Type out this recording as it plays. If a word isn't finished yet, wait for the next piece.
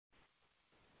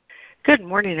Good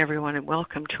morning, everyone, and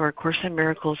welcome to our Course in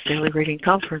Miracles Daily Reading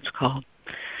Conference Call.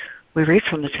 We read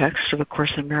from the text of A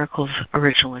Course in Miracles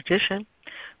Original Edition,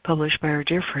 published by our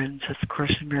dear friends at the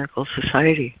Course in Miracles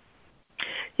Society.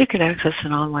 You can access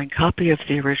an online copy of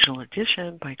the original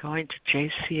edition by going to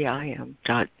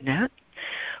jcim.net,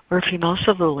 or if you mouse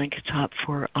over the link at top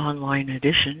for online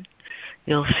edition,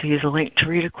 you'll see the link to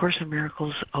read A Course in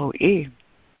Miracles OE.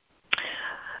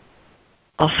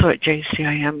 Also at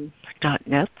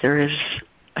jcim.net, there is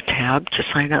a tab to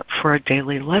sign up for a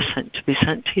daily lesson to be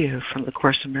sent to you from the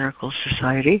Course in Miracles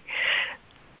Society,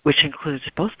 which includes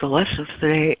both the lesson for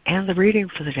the day and the reading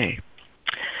for the day.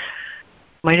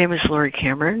 My name is Lori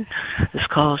Cameron. This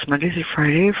call is Monday through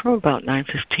Friday from about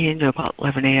 9:15 to about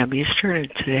 11 a.m. Eastern,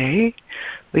 and today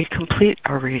we complete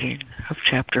our reading of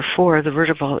Chapter 4, The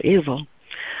Root of All Evil,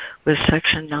 with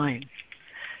Section 9,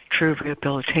 True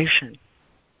Rehabilitation.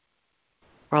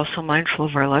 We're also mindful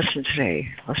of our lesson today,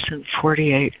 Lesson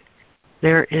 48,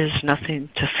 There is Nothing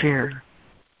to Fear.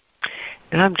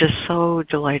 And I'm just so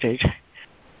delighted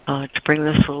to bring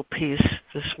this little piece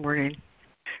this morning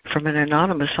from an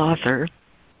anonymous author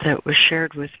that was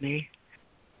shared with me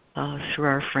through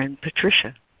our friend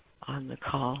Patricia on the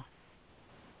call.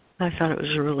 I thought it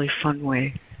was a really fun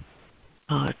way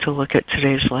to look at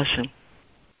today's lesson.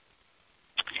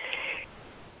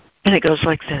 And it goes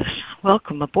like this.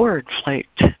 Welcome aboard Flight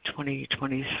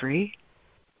 2023.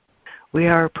 We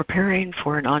are preparing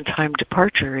for an on-time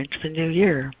departure into the new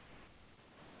year.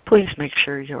 Please make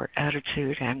sure your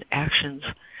attitude and actions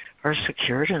are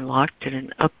secured and locked in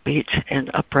an upbeat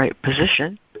and upright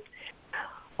position.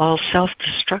 All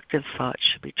self-destructive thoughts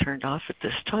should be turned off at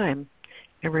this time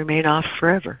and remain off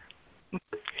forever.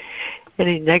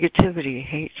 Any negativity,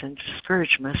 hate, and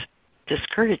discouragement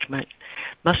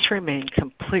must remain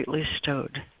completely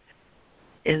stowed.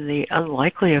 In the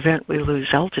unlikely event we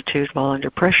lose altitude while under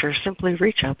pressure, simply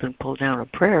reach up and pull down a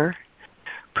prayer.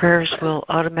 Prayers will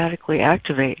automatically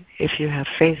activate. If you have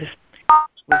faith,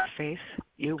 with faith,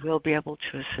 you will be able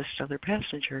to assist other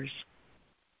passengers.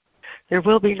 There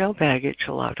will be no baggage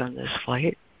allowed on this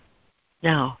flight.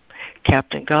 Now,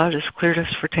 Captain God has cleared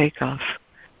us for takeoff.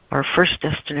 Our first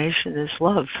destination is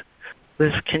love,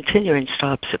 with continuing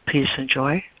stops at peace and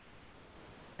joy.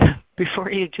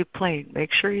 Before you deplane,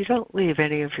 make sure you don't leave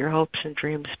any of your hopes and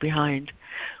dreams behind.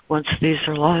 Once these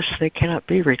are lost, they cannot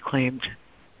be reclaimed.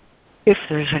 If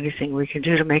there's anything we can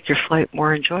do to make your flight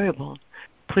more enjoyable,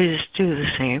 please do the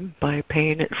same by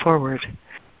paying it forward.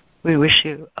 We wish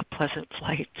you a pleasant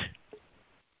flight.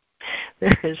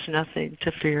 There is nothing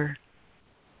to fear.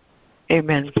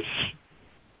 Amen.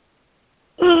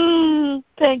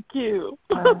 Thank you.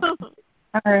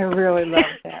 I really love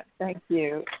that. Thank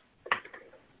you.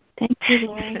 Thank you,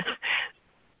 Lori.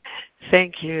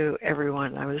 Thank you,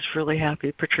 everyone. I was really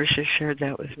happy Patricia shared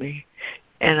that with me.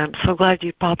 And I'm so glad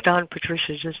you popped on,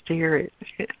 Patricia, just to hear it.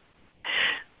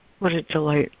 What a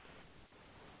delight.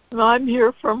 Well, I'm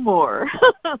here for more.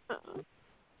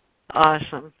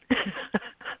 Awesome.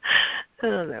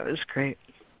 Oh, that was great.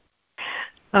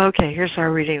 Okay, here's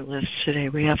our reading list today.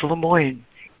 We have Lemoyne,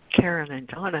 Karen, and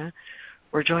Donna.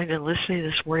 We're joined in listening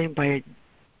this morning by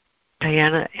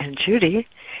Diana and Judy.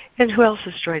 And who else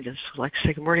has joined us? Would like to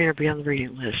say good morning or be on the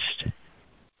reading list?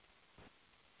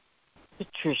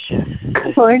 Patricia.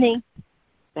 Good morning.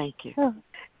 Thank you. Oh,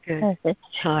 good.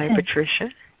 Hi, Patricia.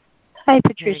 Hi,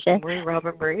 Patricia. Hey, good morning,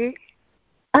 Robin Marie.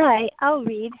 Hi, I'll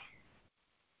read.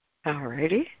 All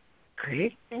righty.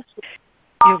 Great. Thank you.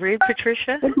 You read,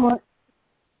 Patricia? Good morning.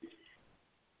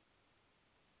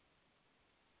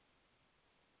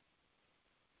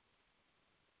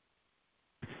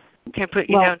 Can I put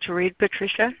you down to read,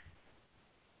 Patricia?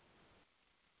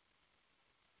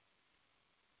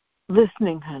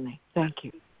 Listening, honey. Thank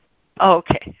you. Oh,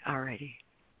 okay. All righty.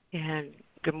 And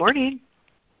good morning.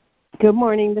 Good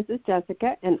morning. This is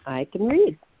Jessica, and I can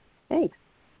read. Thanks.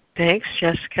 Thanks,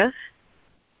 Jessica.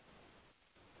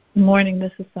 Good morning.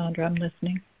 This is Sandra. I'm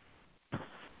listening.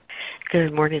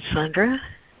 Good morning, Sandra.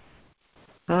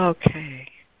 Okay.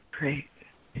 Great.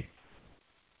 I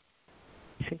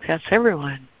think that's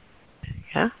everyone.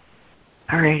 Yeah?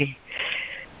 All righty.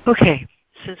 Okay.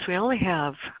 Since we only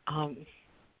have, I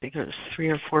think it was 3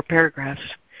 or 4 paragraphs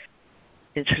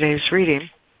in today's reading,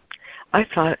 I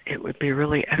thought it would be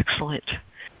really excellent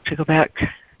to go back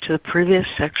to the previous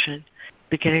section,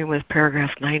 beginning with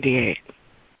paragraph 98,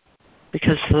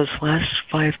 because those last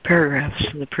 5 paragraphs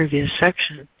in the previous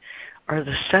section are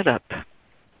the setup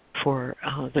for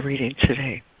the reading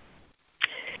today.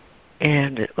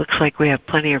 And it looks like we have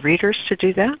plenty of readers to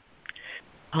do that.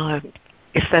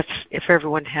 If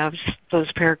everyone has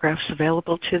those paragraphs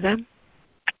available to them,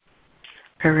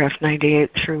 paragraph 98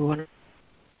 through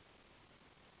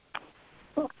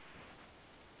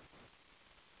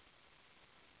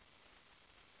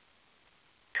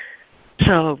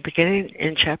beginning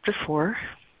in Chapter 4,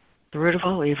 The Root of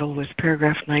All Evil, with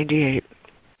paragraph 98.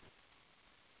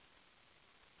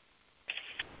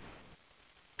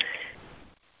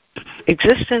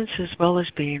 Existence as well as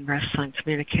being rests on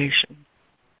communication.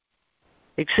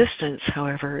 Existence,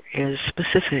 however, is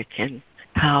specific in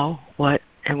how, what,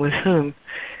 and with whom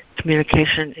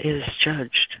communication is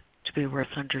judged to be worth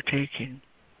undertaking.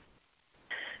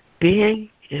 Being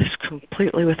is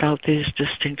completely without these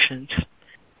distinctions.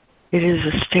 It is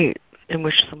a state in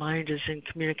which the mind is in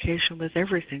communication with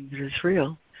everything that is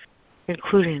real,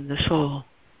 including the soul.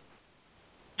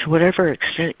 To whatever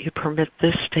extent you permit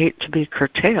this state to be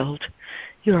curtailed,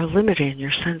 you are limiting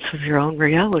your sense of your own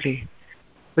reality,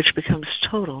 which becomes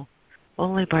total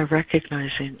only by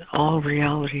recognizing all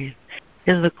reality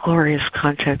in the glorious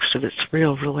context of its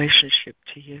real relationship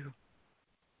to you.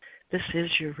 This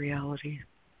is your reality.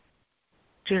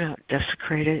 Do not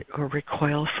desecrate it or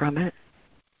recoil from it.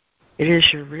 It is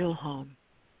your real home,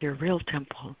 your real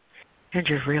temple, and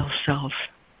your real self.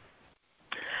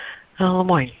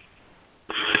 Lemoyne.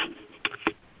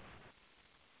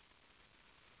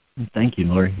 Thank you,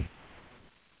 Lori.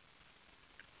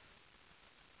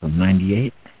 From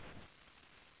 98.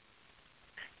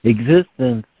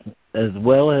 Existence as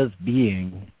well as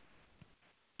being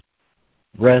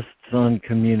rests on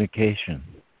communication.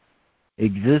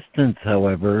 Existence,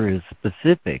 however, is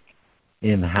specific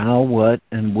in how, what,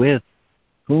 and with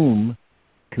whom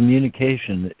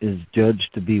communication is judged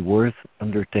to be worth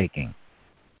undertaking.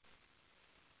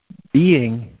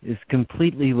 Being is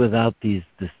completely without these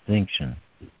distinctions.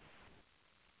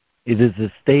 It is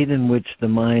a state in which the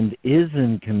mind is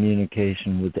in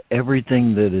communication with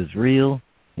everything that is real,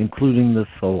 including the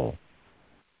soul.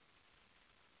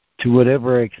 To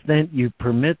whatever extent you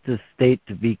permit this state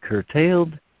to be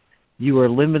curtailed, you are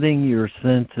limiting your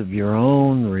sense of your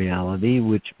own reality,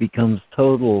 which becomes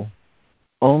total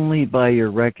only by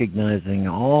your recognizing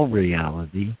all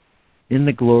reality in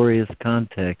the glorious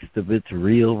context of its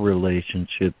real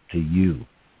relationship to you.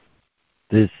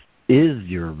 This is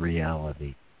your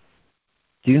reality.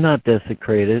 Do not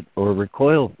desecrate it or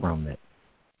recoil from it.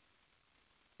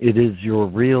 It is your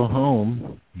real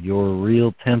home, your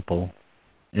real temple,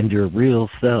 and your real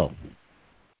self.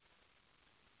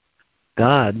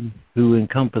 God, who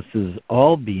encompasses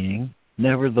all being,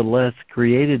 nevertheless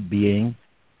created beings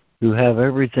who have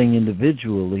everything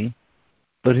individually,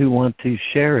 but who want to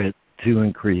share it to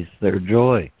increase their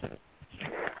joy.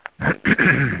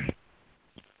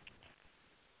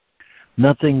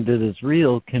 Nothing that is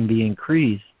real can be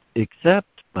increased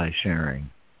except by sharing.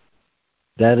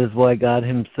 That is why God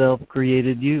Himself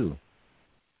created you.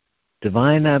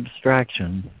 Divine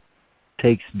abstraction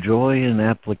takes joy in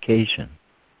application,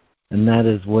 and that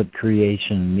is what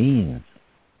creation means.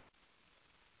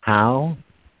 How,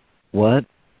 what,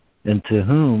 and to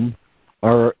whom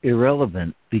are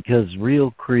irrelevant because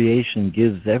real creation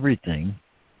gives everything,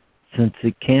 since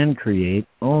it can create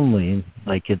only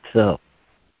like itself.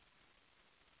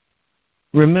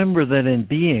 Remember that in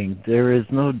being there is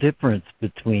no difference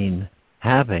between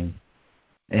having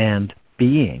and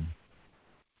being,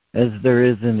 as there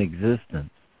is in existence.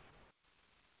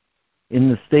 In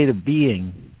the state of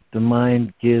being, the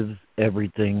mind gives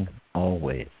everything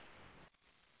always.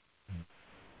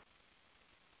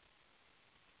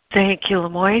 Thank you,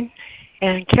 Lemoyne.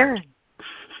 And Karen.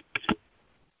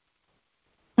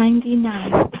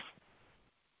 99.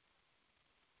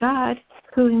 God,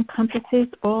 who encompasses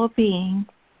all beings,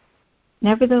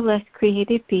 nevertheless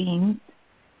created beings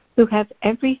who have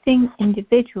everything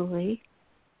individually,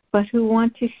 but who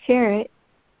want to share it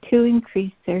to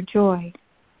increase their joy.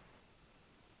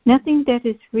 Nothing that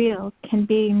is real can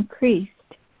be increased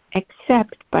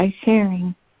except by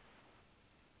sharing.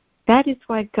 That is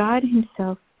why God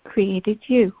Himself created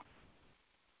you.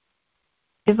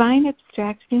 Divine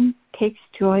abstraction takes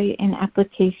joy in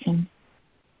application,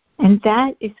 and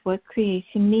that is what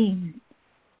creation means.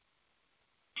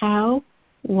 How,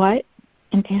 what,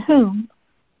 and to whom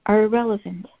are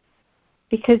irrelevant,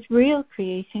 because real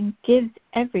creation gives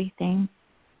everything,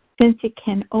 since it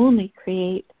can only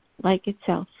create like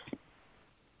itself.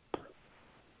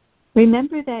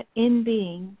 Remember that in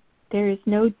being, there is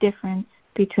no difference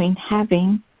between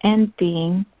having and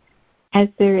being, as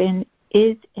there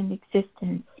is in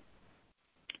existence.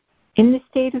 In the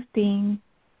state of being,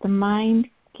 the mind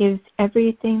gives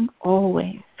everything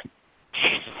always.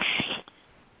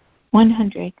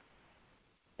 100.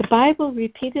 The Bible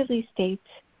repeatedly states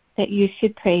that you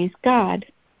should praise God.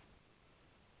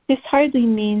 This hardly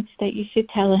means that you should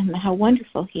tell Him how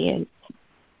wonderful He is.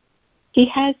 He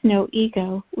has no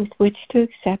ego with which to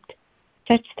accept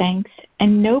such thanks,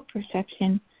 and no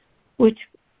perception with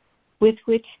with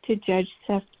which to judge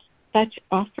such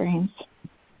offerings.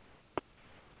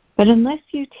 But unless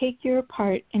you take your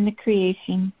part in the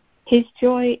creation, his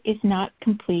joy is not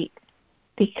complete,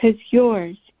 because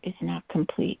yours is not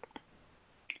complete.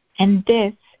 And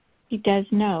this he does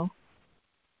know.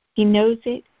 He knows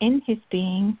it in his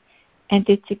being and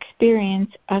its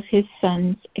experience of his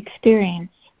Son's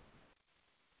experience.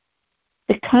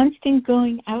 The constant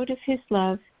going out of his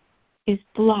love is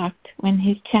blocked when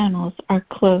his channels are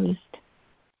closed,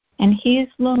 and he is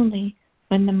lonely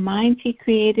when the minds he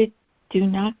created do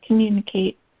not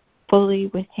communicate fully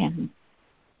with him.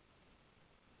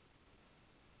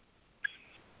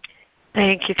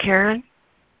 Thank you, Karen.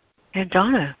 And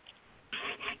Donna.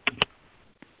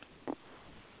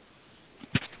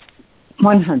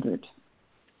 100.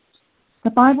 The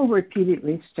Bible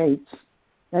repeatedly states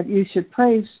that you should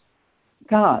praise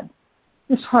God.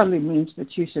 This hardly means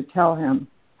that you should tell him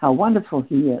how wonderful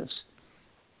he is.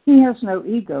 He has no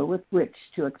ego with which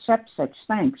to accept such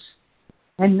thanks,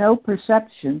 and no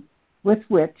perception with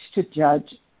which to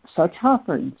judge such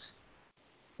offerings.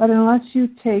 But unless you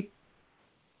take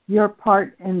your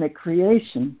part in the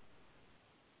creation,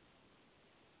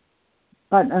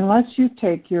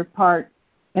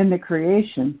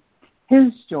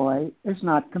 his joy is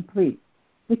not complete,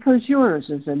 because yours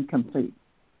is incomplete.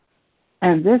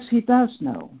 And this he does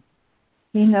know.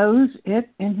 He knows it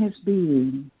in his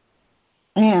being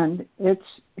and its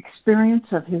experience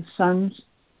of his Son's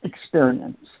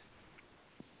experience.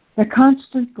 The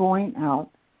constant going out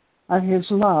of his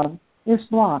love is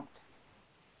blocked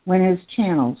when his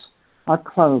channels are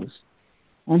closed,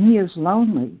 and he is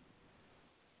lonely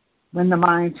when the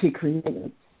minds he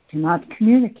created cannot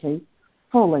communicate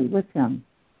fully with him.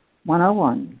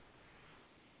 101.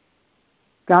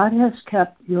 God has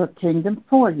kept your kingdom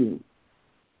for you,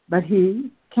 but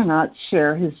he cannot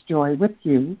share his joy with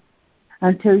you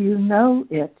until you know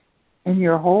it in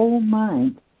your whole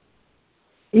mind.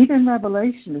 Even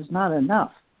revelation is not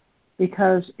enough,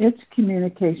 because it's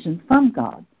communication from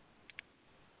God.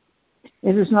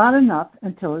 It is not enough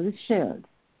until it is shared.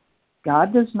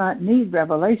 God does not need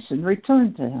revelation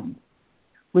returned to him,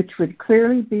 which would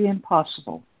clearly be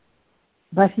impossible,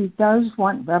 but he does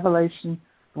want revelation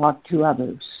brought to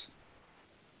others.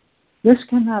 This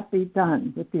cannot be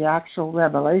done with the actual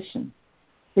revelation,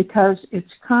 because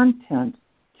its content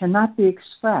cannot be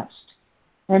expressed,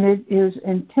 and it is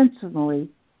intensely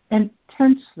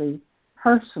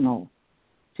personal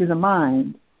to the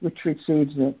mind which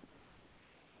receives it.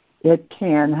 It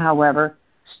can, however,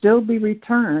 still be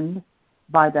returned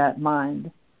by that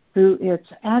mind through its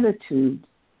attitude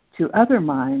to other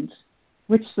minds,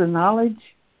 which the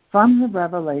knowledge from the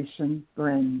revelation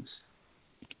brings.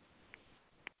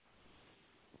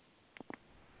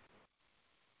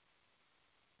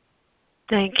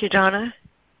 Thank you, Donna.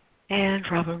 And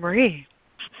Robin Marie.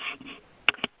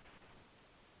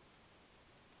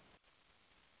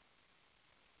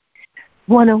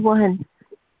 101.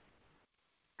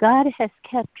 God has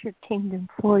kept your kingdom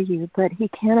for you, but he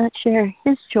cannot share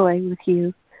his joy with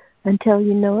you until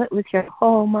you know it with your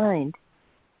whole mind.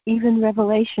 Even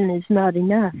revelation is not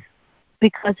enough,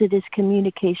 because it is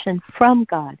communication from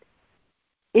God.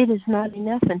 It is not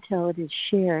enough until it is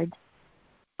shared.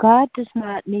 God does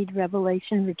not need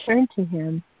revelation returned to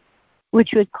him,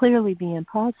 which would clearly be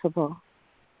impossible,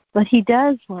 but he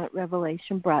does want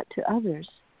revelation brought to others.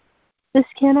 This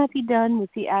cannot be done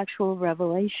with the actual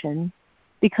revelation,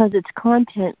 because its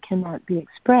content cannot be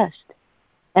expressed,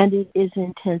 and it is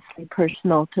intensely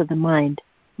personal to the mind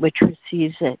which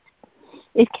receives it.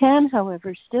 It can,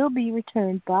 however, still be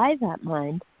returned by that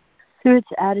mind through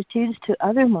its attitudes to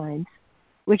other minds,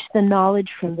 which the knowledge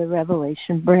from the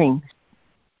revelation brings.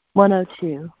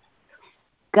 102.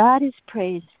 God is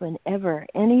praised whenever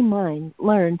any mind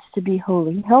learns to be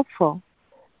wholly helpful.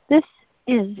 This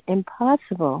is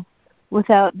impossible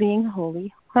without being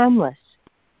wholly harmless,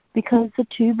 because the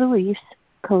two beliefs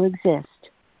coexist.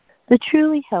 The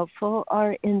truly helpful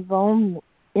are invulnerable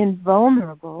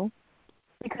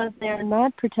because they are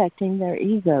not protecting their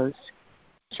egos,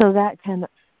 so that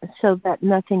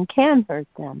nothing can hurt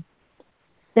them.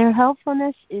 Their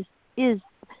helpfulness is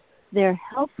their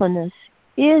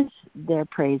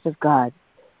praise of God,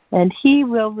 and he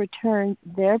will return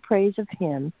their praise of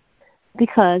him,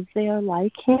 because they are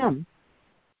like him,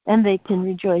 and they can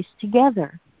rejoice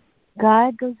together.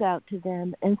 God goes out to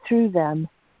them and through them,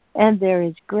 and there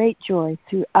is great joy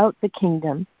throughout the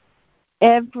kingdom.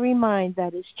 Every mind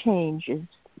that is changed.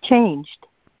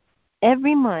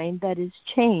 Every mind that is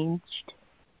changed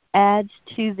adds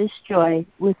to this joy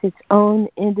with its own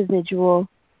individual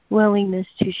willingness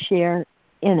to share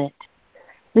in it.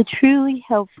 The truly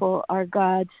helpful are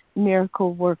God's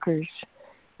miracle workers,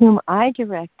 whom I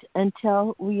direct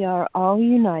until we are all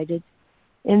united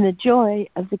in the joy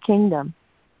of the kingdom.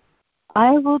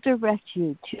 I will direct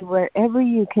you to wherever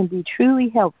you can be truly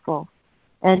helpful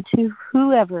and to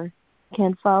whoever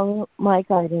can follow my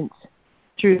guidance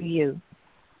through you.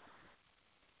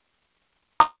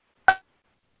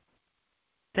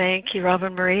 Thank you,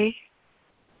 Robin Marie.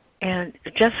 And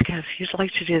Jessica, if you'd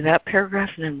like to do that paragraph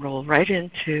and then roll right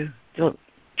into the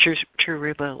true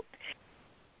rebuild,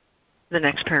 the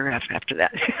next paragraph after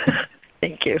that.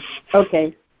 Thank you.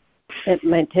 Okay. It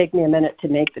might take me a minute to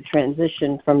make the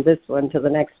transition from this one to the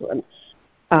next one.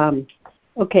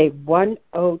 Okay,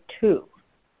 102.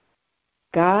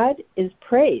 God is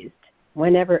praised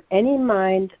whenever any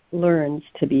mind learns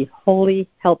to be wholly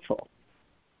helpful.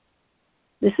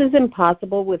 This is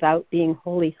impossible without being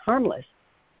wholly harmless,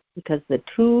 because the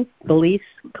two beliefs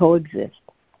coexist.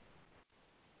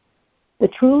 The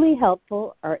truly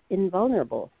helpful are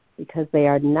invulnerable because they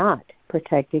are not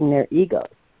protecting their egos,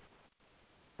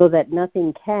 so that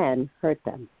nothing can hurt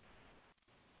them.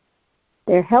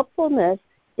 Their helpfulness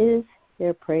is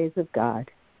their praise of God,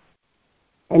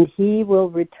 and He will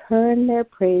return their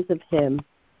praise of Him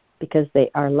because they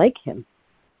are like Him,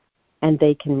 and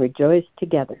they can rejoice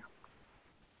together.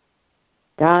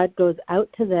 God goes out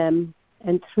to them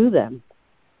and through them,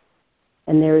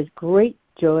 and there is great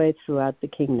joy throughout the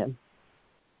kingdom.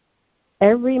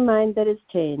 Every mind that is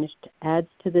changed adds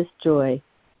to this joy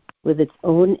with its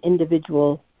own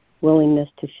individual willingness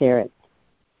to share it.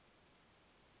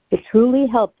 The truly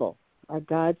helpful are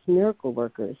God's miracle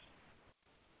workers,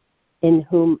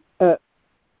 whom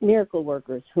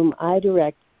I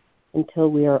direct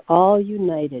until we are all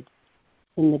united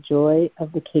in the joy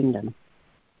of the kingdom.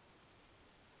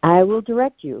 I will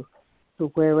direct you to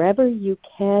wherever you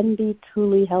can be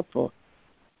truly helpful,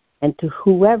 and to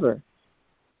whoever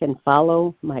can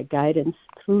follow my guidance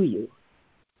through you.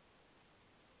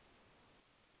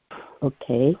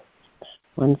 Okay,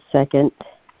 1 second.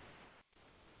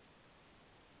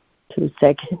 2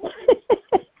 seconds.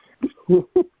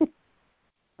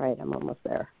 Right, I'm almost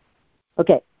there.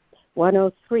 Okay,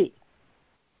 103.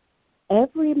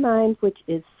 Every mind which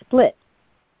is split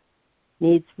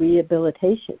needs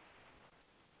rehabilitation.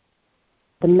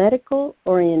 The medical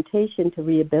orientation to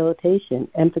rehabilitation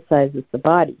emphasizes the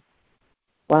body,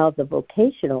 while the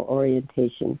vocational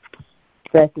orientation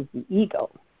stresses the ego.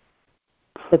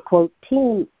 The, quote,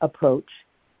 team approach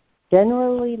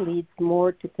generally leads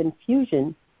more to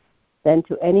confusion than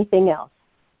to anything else,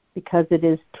 because it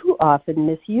is too often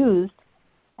misused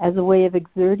as a way of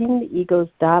exerting the ego's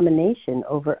domination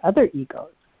over other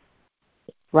egos,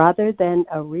 rather than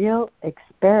a real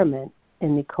experiment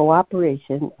in the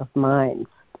cooperation of minds.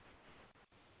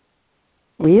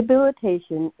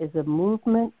 Rehabilitation is a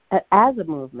movement,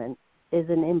 is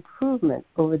an improvement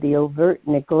over the overt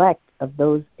neglect of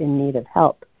those in need of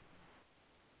help.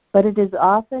 But it is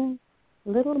often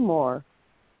little more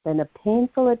than a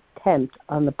painful attempt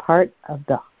on the part of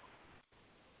the...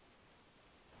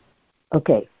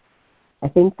 Okay, I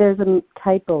think there's a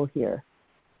typo here,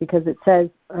 because it says,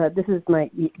 this is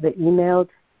the emailed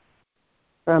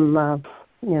from,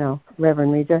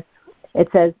 Reverend Regia. It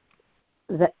says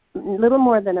that little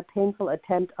more than a painful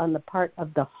attempt on the part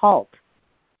of the halt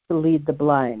to lead the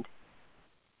blind.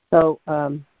 So,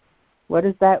 what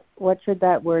should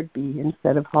that word be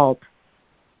instead of halt?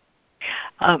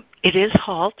 It is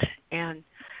halt, and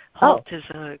halt is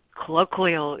a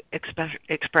colloquial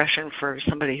expression for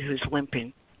somebody who's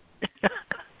limping.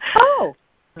 Oh,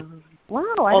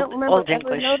 wow! I don't remember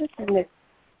ever noticing this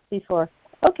before.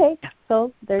 Okay,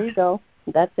 so there you go.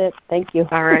 That's it. Thank you.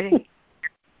 All right.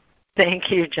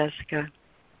 Thank you, Jessica.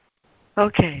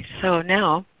 Okay, so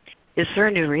now, is there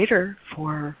a new reader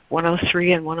for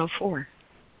 103 and 104?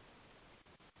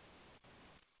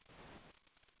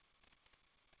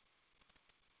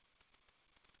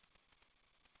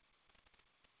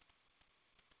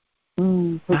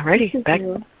 All righty, back.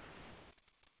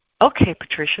 Okay,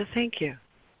 Patricia, thank you.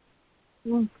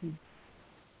 Okay.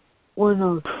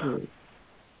 103.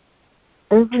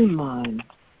 Every mind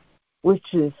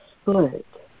which is split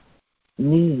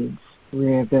needs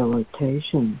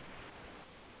rehabilitation.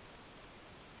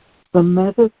 The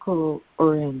medical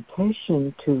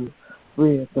orientation to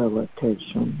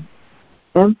rehabilitation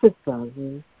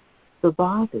emphasizes the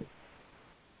body,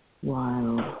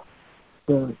 while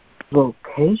the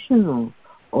vocational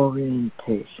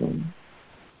orientation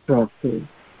stresses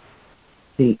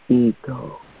the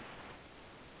ego.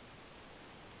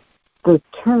 The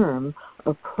term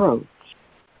approach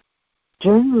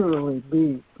generally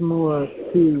leads more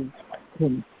to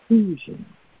confusion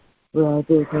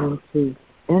rather than to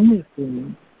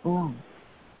anything else,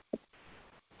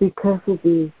 because it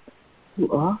is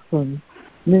too often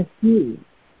misused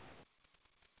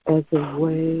as a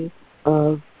way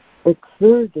of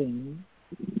exerting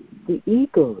the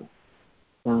ego's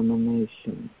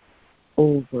domination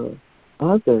over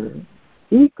other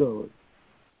egos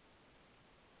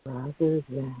rather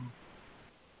than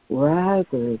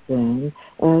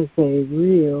as a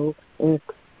real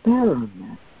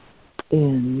experiment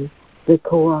in the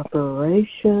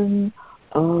cooperation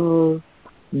of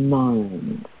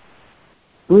mind.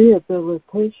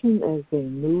 Rehabilitation as a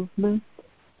movement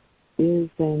is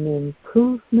an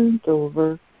improvement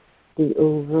over the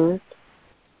overt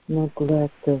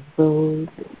neglect of those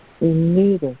in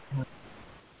need of help.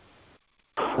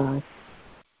 But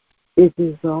it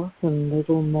is often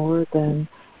little more than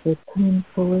a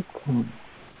painful attempt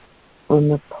on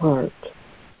the part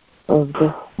of the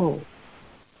hope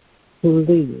to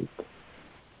lead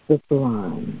the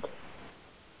blind.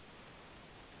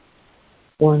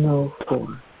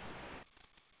 104.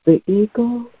 The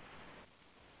ego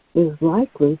is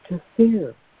likely to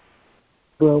fear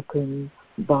broken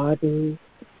bodies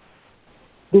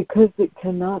because it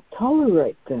cannot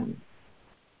tolerate them.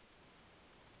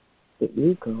 The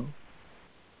ego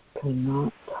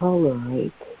cannot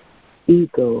tolerate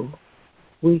ego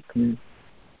weakness,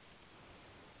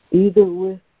 either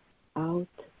without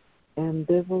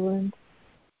ambivalence,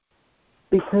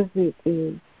 because it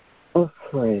is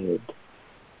afraid.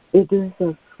 It is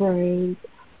afraid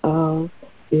of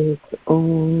its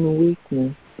own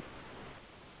weakness,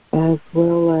 as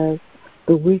well as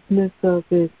the weakness of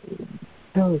its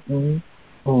chosen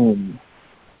home.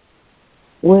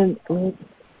 When it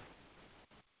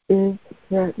is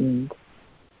threatened,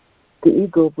 the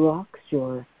ego blocks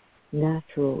your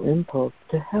natural impulse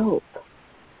to help,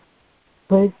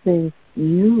 placing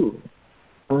you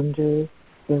under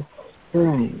the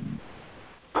strain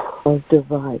of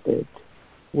divided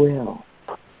will.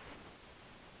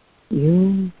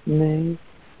 You may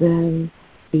then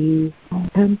be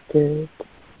tempted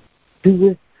to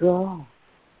withdraw,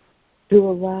 to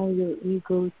allow your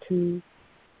ego to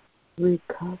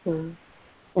recover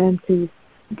and to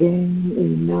gain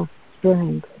enough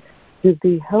strength to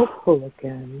be helpful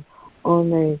again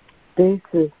on a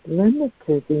basis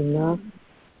limited enough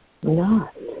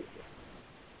not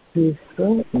to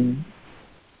threaten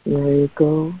your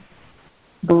ego,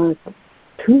 but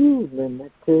too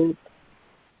limited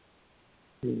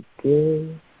to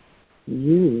give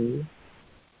you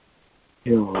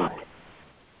joy.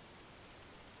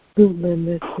 Too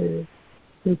limited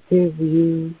to give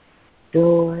you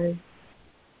joy.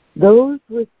 Those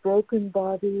with broken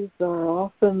bodies are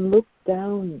often looked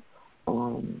down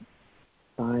on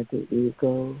by the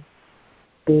ego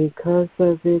because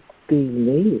of its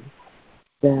belief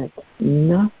that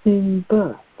nothing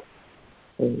but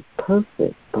a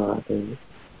perfect body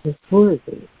is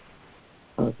worthy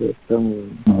of its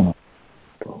own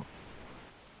people.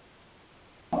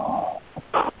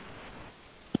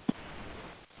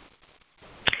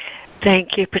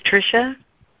 Thank you, Patricia.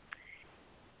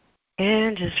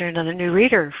 And is there another new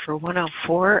reader for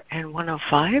 104 and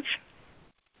 105?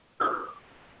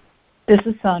 This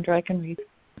is Sandra. I can read.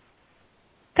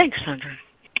 Thanks, Sandra.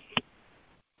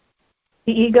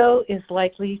 The ego is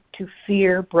likely to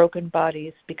fear broken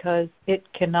bodies because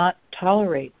it cannot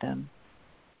tolerate them.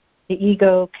 The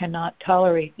ego cannot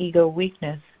tolerate ego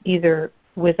weakness either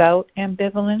without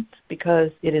ambivalence because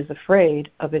it is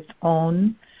afraid of its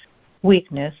own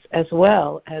weakness as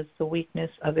well as the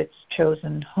weakness of its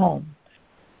chosen home.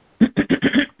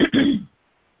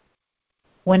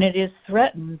 When it is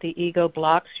threatened, the ego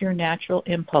blocks your natural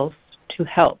impulse to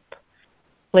help,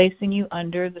 placing you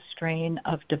under the strain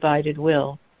of divided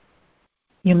will.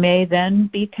 You may then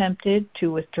be tempted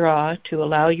to withdraw to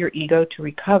allow your ego to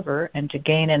recover and to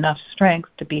gain enough strength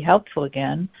to be helpful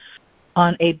again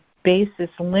on a basis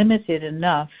limited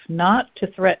enough not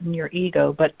to threaten your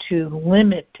ego, but too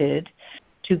limited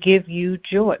to give you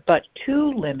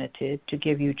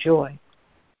joy.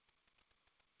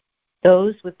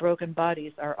 Those with broken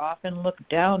bodies are often looked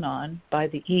down on by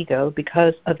the ego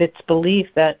because of its belief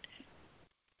that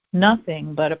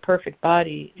nothing but a perfect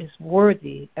body is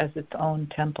worthy as its own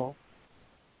temple.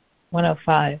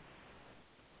 105.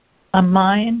 A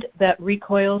mind that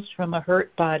recoils from a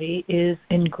hurt body is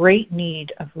in great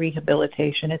need of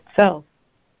rehabilitation itself.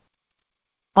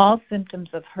 All symptoms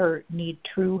of hurt need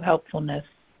true helpfulness,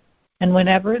 and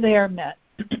whenever they are met,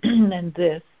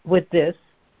 with this,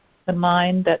 the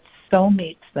mind that so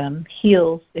meets them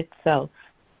heals itself.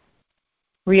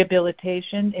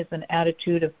 Rehabilitation is an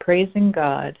attitude of praising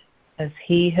God as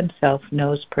He Himself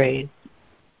knows praise.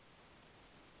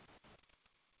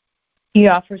 He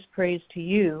offers praise to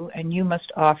you, and you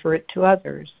must offer it to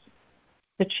others.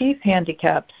 The chief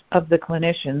handicaps of the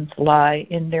clinicians lie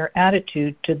in their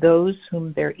attitude to those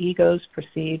whom their egos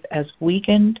perceive as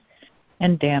weakened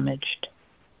and damaged.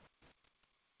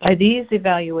 By these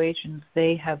evaluations,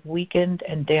 they have weakened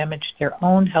and damaged their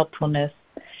own helpfulness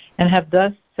and have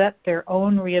thus set their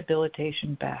own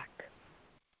rehabilitation back.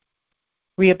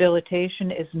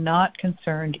 Rehabilitation is not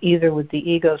concerned either with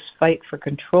the ego's fight for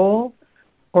control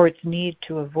or its need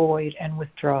to avoid and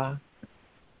withdraw.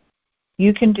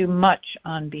 You can do much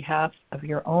on behalf of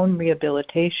your own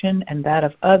rehabilitation and that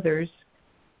of others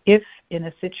if, in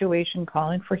a situation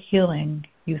calling for healing,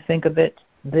 you think of it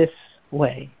this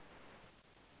way.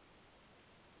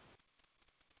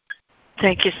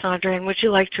 Thank you, Sandra. And would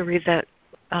you like to read that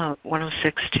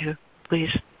 106 too,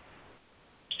 please?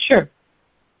 Sure.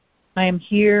 I am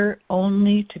here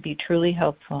only to be truly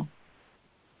helpful.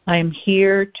 I am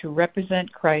here to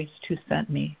represent Christ who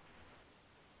sent me.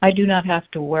 I do not have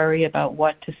to worry about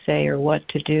what to say or what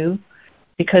to do,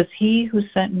 because he who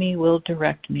sent me will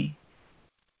direct me.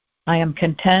 I am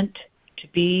content to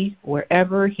be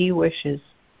wherever he wishes,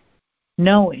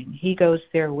 knowing he goes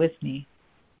there with me.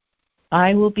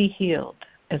 I will be healed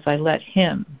as I let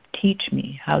him teach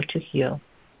me how to heal.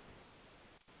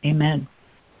 Amen.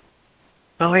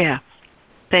 Oh, yeah.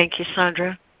 Thank you,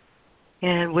 Sandra.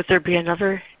 And would there be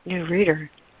another new reader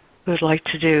who would like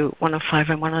to do 105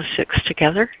 and 106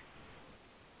 together?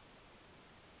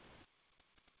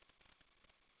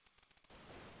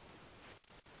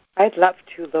 I'd love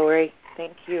to, Lori.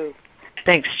 Thank you.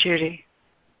 Thanks, Judy.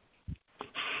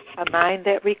 A mind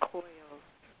that recoils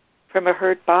from a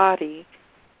hurt body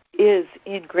is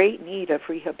in great need of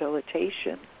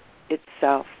rehabilitation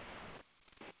itself.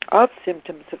 All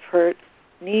symptoms of hurt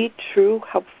need true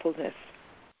helpfulness,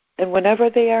 and whenever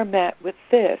they are met with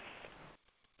this,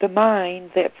 the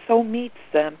mind that so meets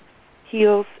them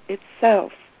heals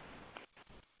itself.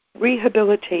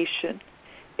 Rehabilitation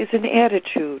is an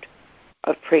attitude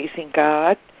of praising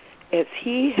God as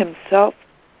he himself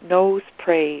knows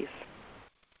praise.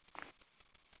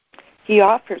 He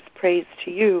offers praise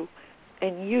to you,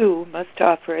 and you must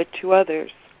offer it to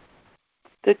others.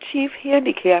 The chief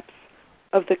handicaps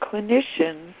of the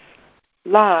clinicians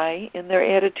lie in their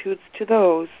attitudes to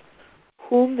those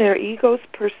whom their egos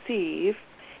perceive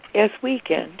as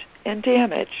weakened and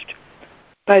damaged.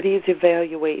 By these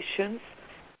evaluations,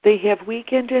 they have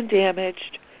weakened and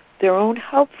damaged their own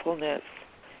helpfulness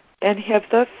and have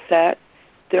thus set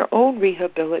their own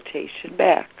rehabilitation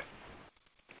back.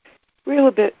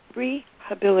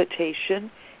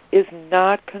 Rehabilitation is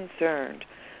not concerned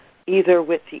either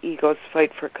with the ego's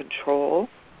fight for control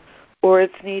or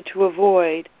its need to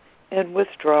avoid and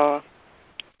withdraw.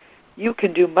 You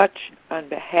can do much on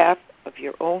behalf of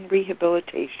your own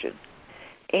rehabilitation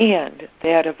and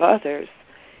that of others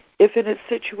if in a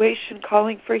situation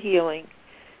calling for healing,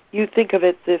 you think of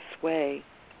it this way.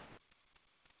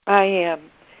 I am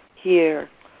here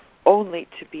only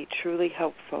to be truly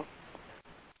helpful.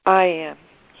 I am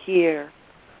here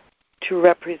to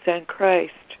represent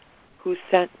Christ who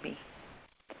sent me.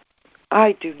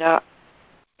 I do not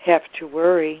have to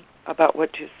worry about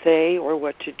what to say or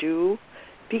what to do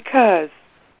because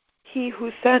he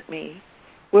who sent me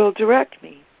will direct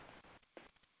me.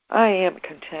 I am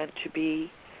content to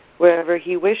be wherever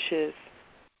he wishes,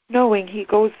 knowing he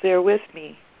goes there with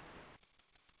me.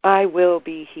 I will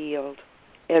be healed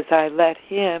as I let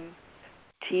him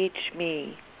teach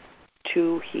me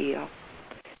to heal.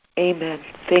 Amen.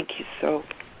 Thank you so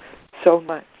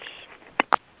much.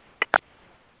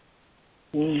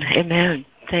 Amen.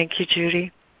 Thank you,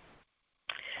 Judy.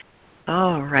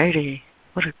 All righty.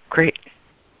 What a great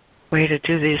way to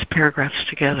do these paragraphs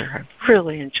together. I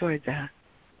really enjoyed that.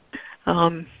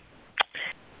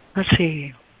 Let's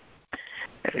see.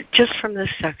 Just from this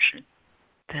section,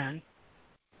 then,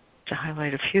 to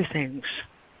highlight a few things.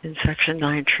 In Section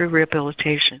 9, True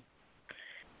Rehabilitation.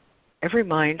 Every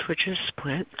mind which is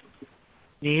split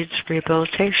needs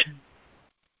rehabilitation.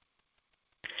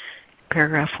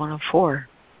 Paragraph 104.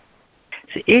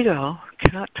 The ego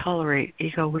cannot tolerate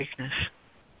ego weakness.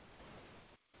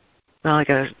 Well, I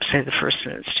got to say the first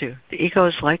sentence too. The ego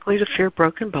is likely to fear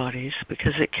broken bodies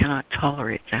because it cannot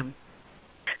tolerate them.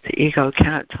 The ego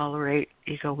cannot tolerate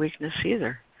ego weakness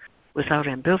either, without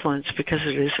ambivalence, because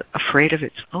it is afraid of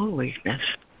its own weakness,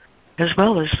 as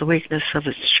well as the weakness of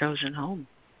its chosen home.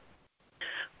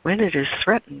 When it is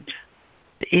threatened,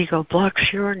 the ego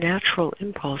blocks your natural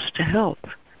impulse to help,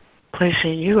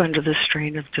 placing you under the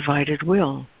strain of divided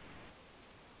will.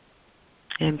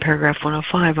 In paragraph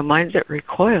 105, a mind that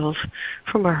recoils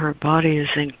from a hurt body is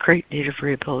in great need of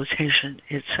rehabilitation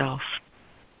itself.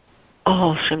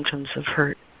 all symptoms of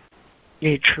hurt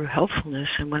need true helpfulness,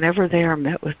 and whenever they are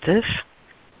met with this,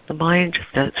 the mind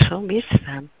that so meets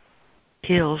them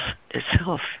heals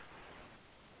itself.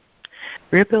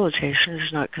 Rehabilitation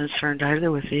is not concerned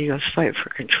either with the ego's fight for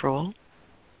control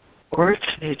or its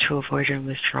need to avoid and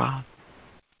withdraw.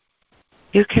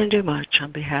 You can do much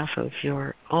on behalf of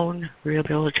your own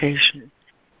rehabilitation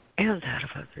and that of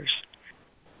others.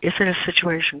 If in a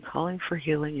situation calling for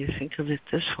healing you think of it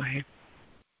this way,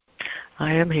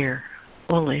 I am here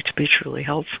only to be truly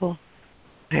helpful.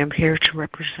 I am here to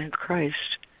represent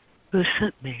Christ who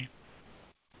sent me.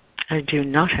 I do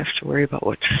not have to worry about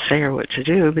what to say or what to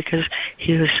do because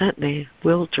he who sent me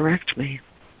will direct me.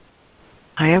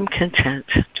 I am content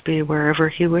to be wherever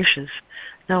he wishes,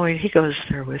 knowing he goes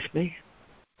there with me.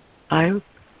 I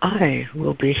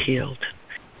will be healed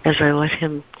as I let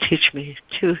him teach me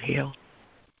to heal.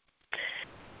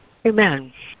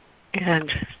 Amen.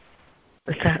 And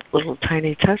with that little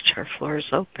tiny touch, our floor is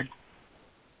open.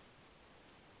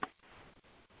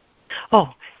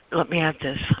 Oh, let me add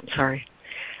this. I'm sorry.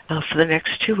 For the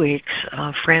next 2 weeks,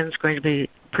 Fran's going to be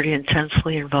pretty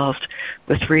intensely involved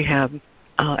with rehab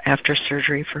after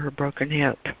surgery for her broken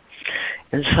hip.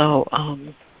 And so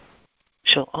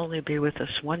she'll only be with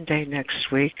us one day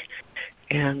next week,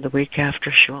 and the week after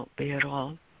she won't be at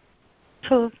all.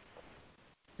 So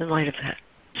in light of that,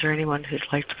 is there anyone who'd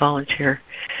like to volunteer?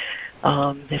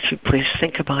 If you please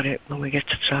think about it when we get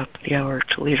to the top of the hour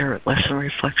to lead our lesson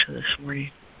reflection this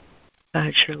morning.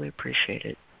 I'd surely appreciate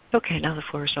it. Okay, now the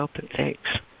floor is open. Thanks.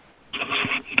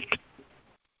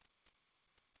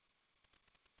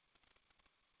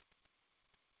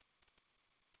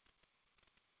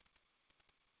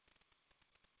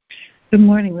 Good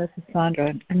morning, this is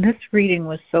Sandra. And this reading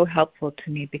was so helpful to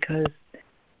me because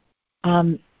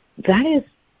that is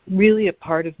really a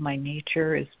part of my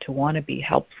nature, is to want to be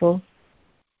helpful,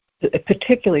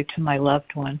 particularly to my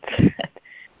loved ones.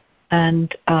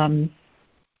 and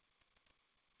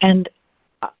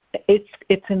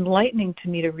it's enlightening to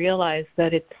me to realize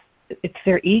that it's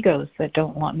their egos that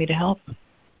don't want me to help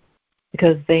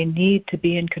because they need to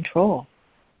be in control.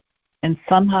 And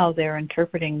somehow they're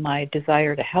interpreting my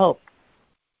desire to help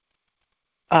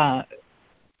as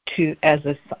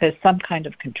some kind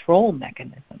of control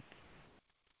mechanism.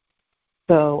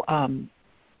 So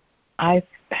I've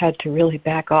had to really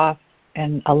back off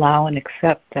and allow and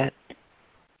accept that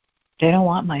they don't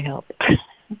want my help,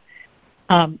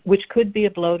 which could be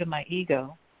a blow to my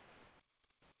ego,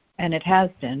 and it has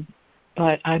been,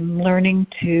 but I'm learning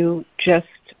to just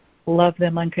love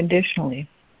them unconditionally.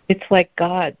 It's like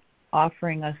God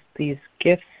offering us these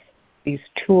gifts, these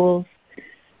tools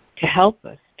to help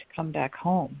us to come back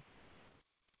home.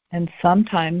 And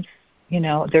sometimes,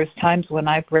 there's times when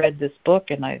I've read this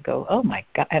book and I go, oh my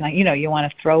God, and you want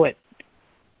to throw it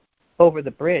over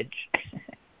the bridge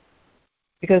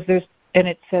because and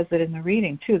it says it in the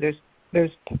reading too,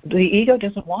 the ego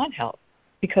doesn't want help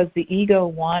because the ego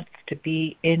wants to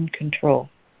be in control.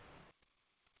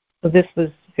 So this was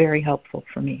very helpful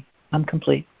for me. I'm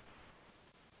complete.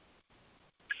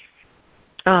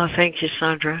 Oh, thank you,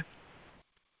 Sandra.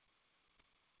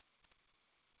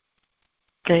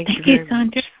 Thank you very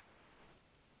Sandra. much.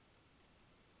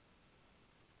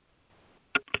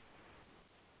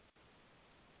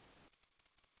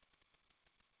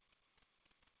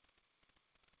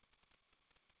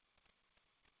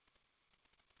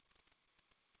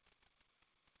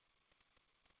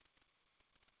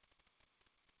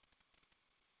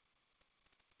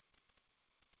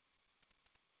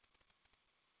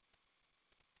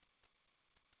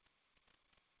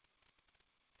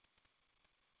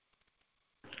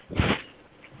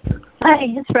 Hi,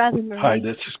 it's Robin Marie. Hi,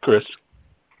 this is Chris.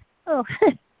 Oh,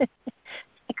 hi,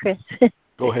 Chris.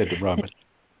 Go ahead, Robin.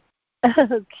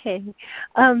 Okay.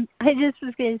 I just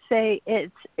was going to say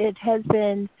it has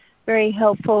been very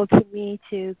helpful to me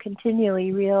to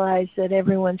continually realize that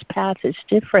everyone's path is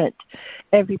different.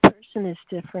 Every person is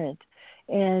different,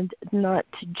 and not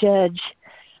to judge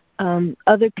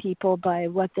other people by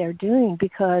what they're doing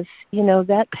because,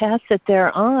 that path that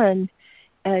they're on,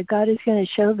 God is going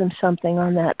to show them something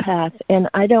on that path, and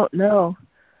I don't know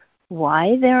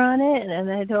why they're on it,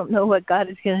 and I don't know what God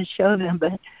is going to show them,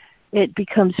 but it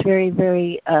becomes very,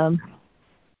 very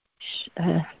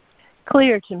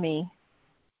clear to me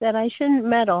that I shouldn't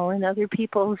meddle in other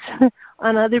people's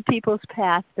on other people's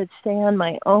path, but stay on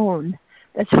my own.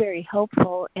 That's very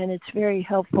helpful, and it's very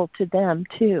helpful to them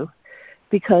too,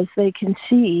 because they can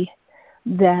see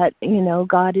that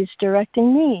God is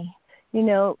directing me. In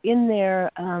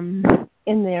their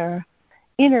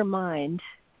inner mind,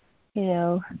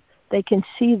 they can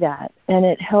see that, and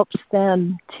it helps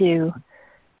them to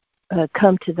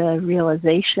come to the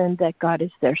realization that God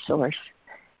is their source.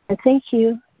 And thank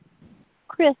you.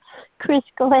 Chris,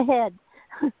 go ahead.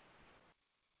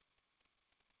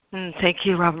 Thank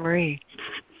you, Robin Marie.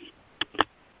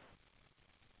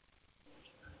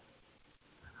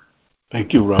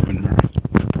 Thank you, Robin Marie.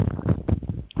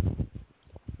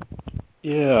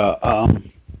 Yeah,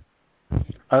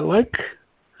 I like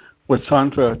what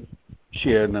Sandra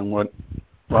shared and what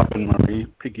Robin Marie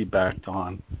piggybacked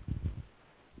on.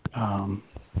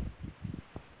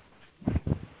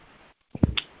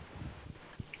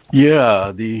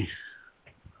 The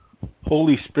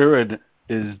Holy Spirit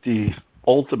is the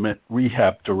ultimate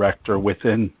rehab director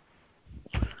within.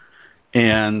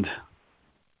 And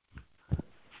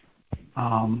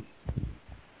I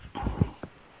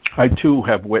too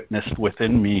have witnessed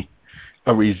within me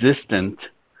a resistance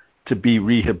to be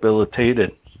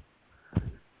rehabilitated.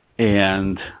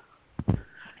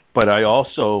 But I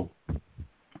also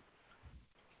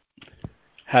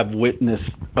have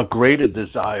witnessed a greater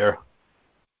desire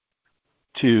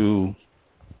to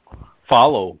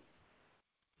follow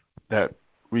that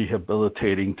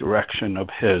rehabilitating direction of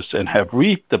his and have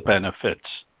reaped the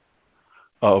benefits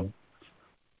of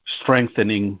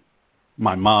strengthening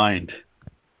my mind,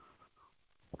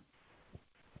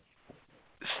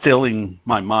 stilling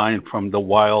my mind from the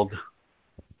wild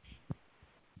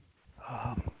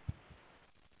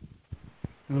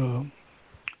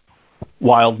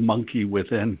monkey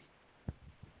within,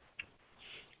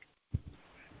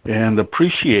 and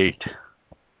appreciate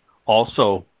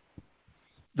also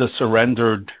the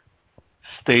surrendered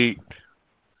state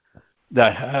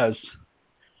that has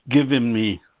given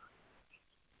me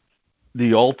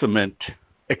the ultimate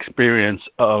experience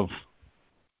of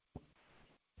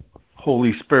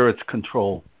Holy Spirit's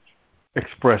control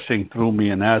expressing through me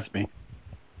and as me.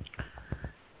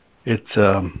 It's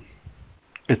a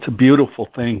beautiful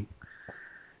thing.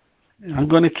 I'm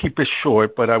going to keep it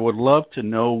short, but I would love to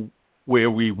know where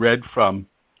we read from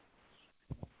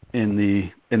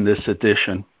in this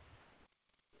edition.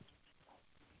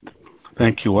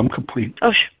 Thank you. I'm complete.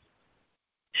 Oh,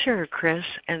 sure, Chris,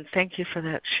 and thank you for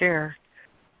that share.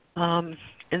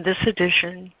 In this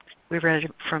edition, we read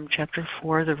from Chapter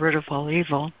 4, The Root of All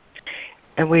Evil,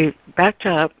 and we backed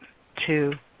up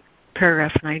to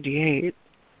paragraph 98,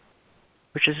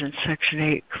 which is in Section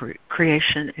 8,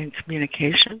 Creation and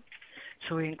Communication.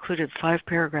 So we included 5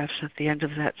 paragraphs at the end of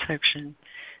that section,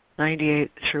 98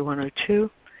 through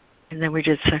 102, and then we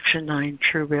did Section 9,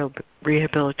 True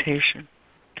Rehabilitation.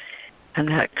 And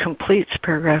that completes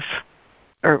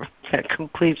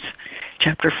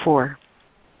Chapter 4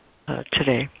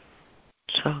 today.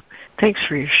 So thanks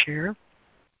for your share.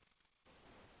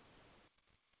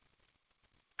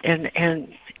 And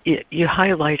you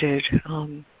highlighted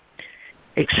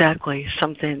exactly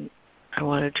something I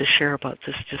wanted to share about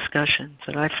this discussion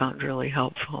that I found really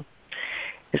helpful.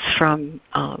 It's from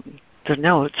the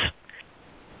notes,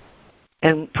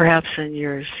 and perhaps in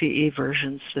your CE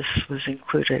versions this was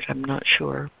included, I'm not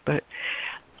sure, but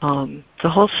the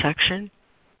whole section,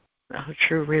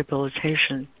 True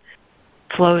Rehabilitation,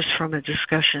 flows from a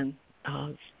discussion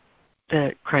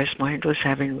that Christ Mind was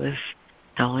having with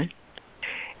Helen.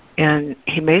 And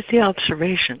he made the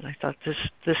observation, I thought this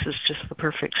is just the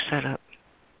perfect setup.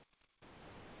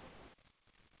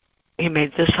 He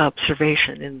made this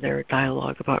observation in their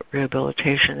dialogue about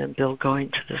rehabilitation and Bill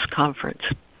going to this conference.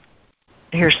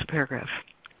 Here's the paragraph.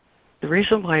 The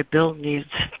reason why Bill needs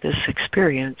this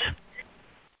experience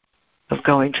of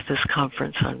going to this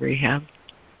conference on rehab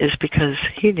is because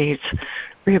he needs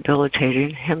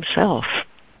rehabilitating himself.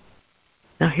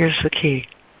 Now here's the key.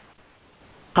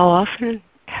 How often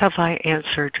have I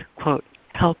answered, quote,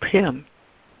 help him,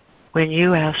 when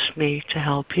you asked me to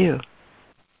help you?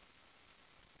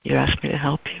 You asked me to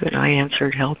help you, and I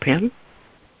answered, help him.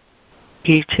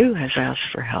 He too has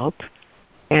asked for help,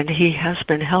 and he has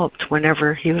been helped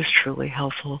whenever he was truly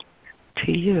helpful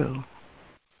to you.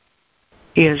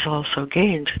 He has also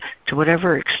gained to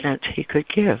whatever extent he could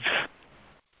give.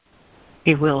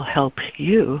 He will help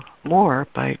you more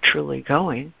by truly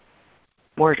going.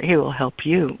 He will help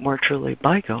you more truly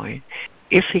by going,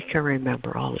 if he can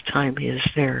remember all the time he is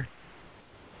there,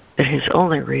 that his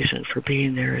only reason for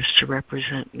being there is to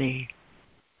represent me.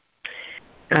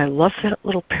 And I love that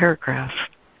little paragraph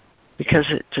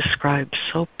because it describes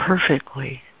so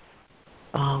perfectly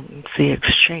the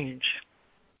exchange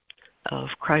of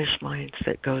Christ minds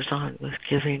that goes on with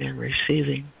giving and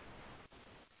receiving.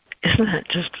 Isn't that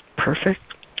just perfect?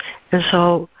 And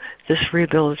so this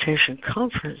rehabilitation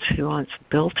conference, he wants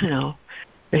Bill to know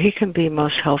that he can be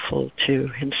most helpful to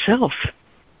himself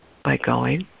by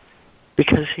going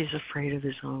because he's afraid of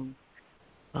his own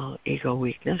ego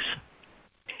weakness.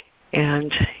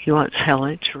 And he wants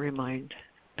Helen to remind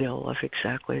Bill of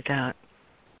exactly that,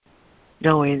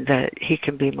 knowing that he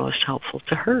can be most helpful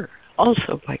to her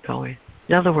also by going.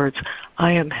 In other words,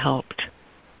 I am helped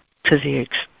to the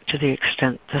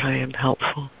extent that I am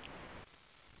helpful.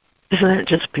 Isn't that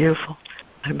just beautiful?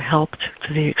 I'm helped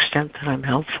to the extent that I'm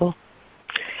helpful.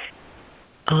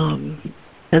 And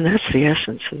that's the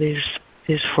essence of these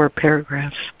 4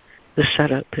 paragraphs, the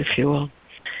setup, if you will.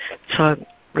 So I'm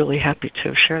really happy to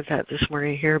have shared that this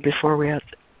morning here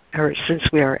since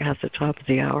we are at the top of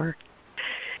the hour.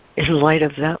 In light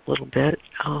of that little bit,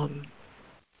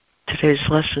 today's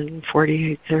lesson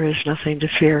 48, there is nothing to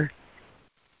fear.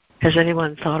 Has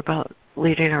anyone thought about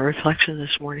leading our reflection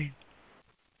this morning?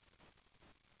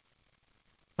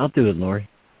 I'll do it, Lori.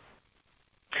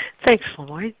 Thanks,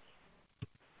 Lloyd.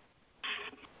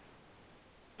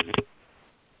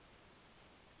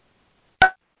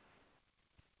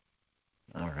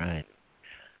 All right.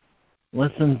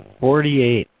 Lesson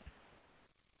 48.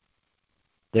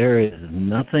 There is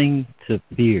nothing to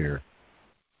fear.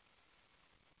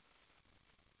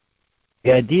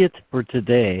 The idea for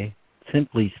today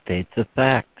simply states a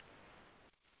fact.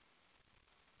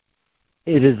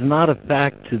 It is not a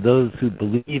fact to those who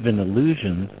believe in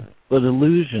illusions, but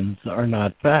illusions are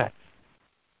not facts.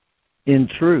 In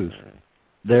truth,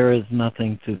 there is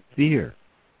nothing to fear.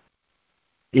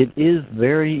 It is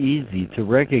very easy to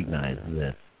recognize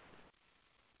this,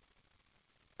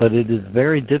 but it is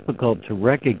very difficult to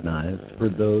recognize for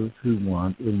those who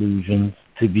want illusions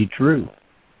to be true.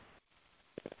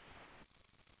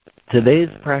 Today's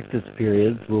practice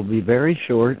periods will be very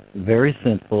short, very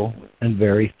simple, and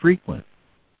very frequent.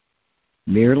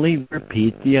 Merely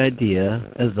repeat the idea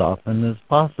as often as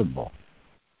possible.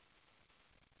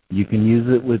 You can use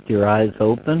it with your eyes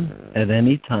open at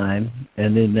any time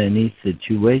and in any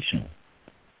situation.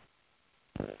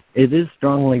 It is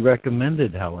strongly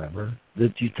recommended, however,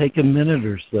 that you take a minute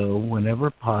or so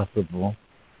whenever possible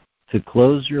to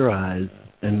close your eyes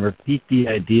and repeat the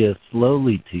idea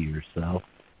slowly to yourself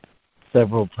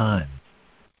several times.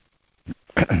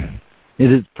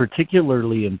 It is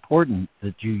particularly important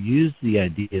that you use the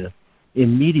idea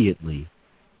immediately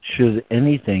should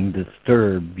anything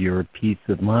disturb your peace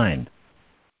of mind.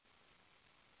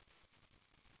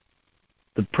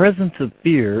 The presence of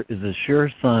fear is a sure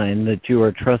sign that you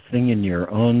are trusting in your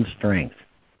own strength.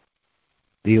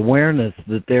 The awareness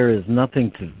that there is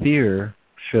nothing to fear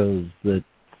shows that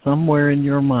somewhere in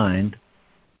your mind,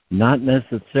 not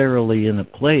necessarily in a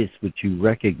place which you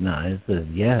recognize as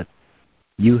yet,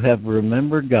 you have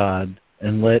remembered God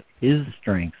and let His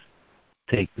strength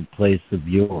take the place of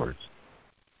yours.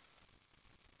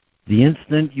 The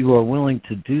instant you are willing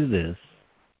to do this,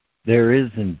 there is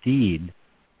indeed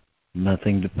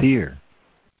nothing to fear.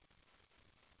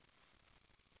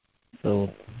 So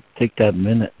take that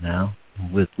minute now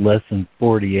with lesson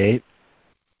 48.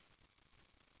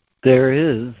 There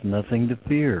is nothing to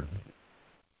fear.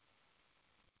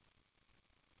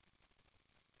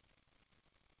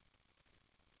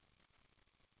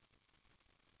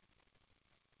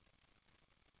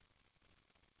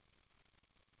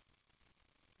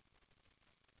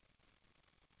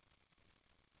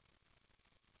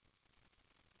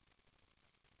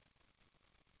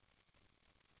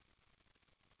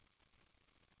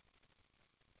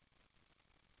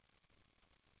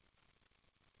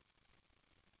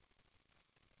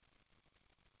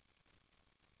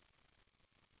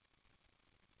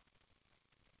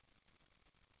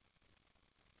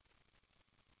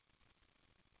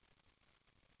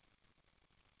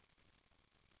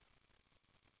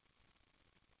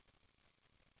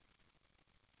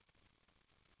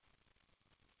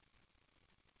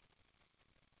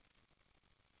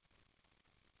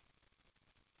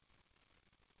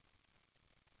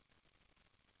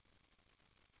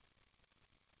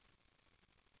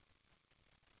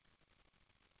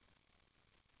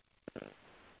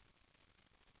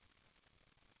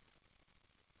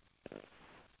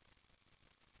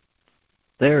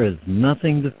 There is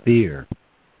nothing to fear.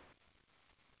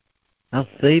 How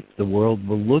safe the world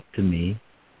will look to me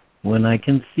when I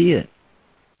can see it.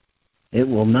 It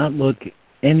will not look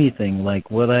anything like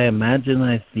what I imagine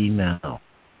I see now.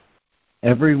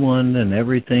 Everyone and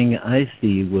everything I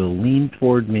see will lean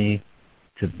toward me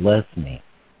to bless me.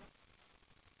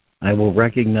 I will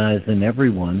recognize in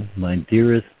everyone my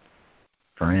dearest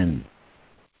friend.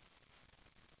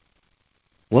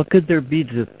 What could there be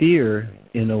to fear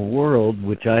in a world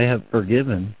which I have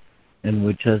forgiven and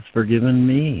which has forgiven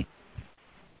me?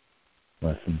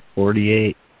 Lesson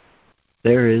 48.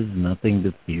 There is nothing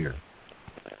to fear.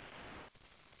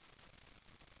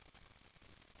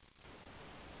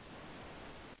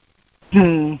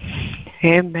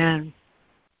 Amen.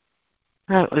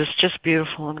 That was just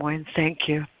beautiful, Lemoyne. Thank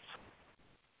you.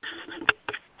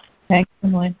 Thanks,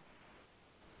 Lemoyne.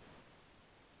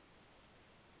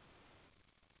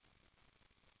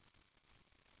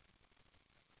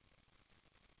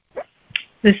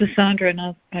 This is Sandra,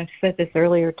 and I've said this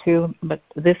earlier too, but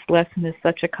this lesson is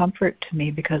such a comfort to me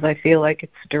because I feel like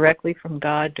it's directly from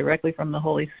God, directly from the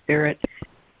Holy Spirit,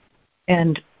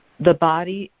 and the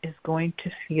body is going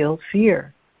to feel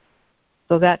fear.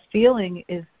 So that feeling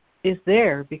is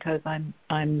there because I'm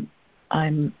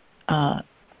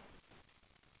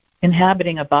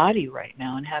inhabiting a body right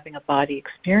now and having a body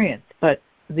experience. But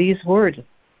these words,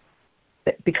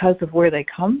 because of where they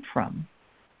come from,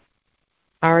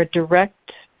 are direct.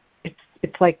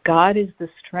 It's like God is the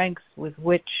strength with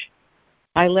which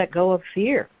I let go of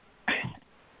fear,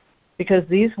 because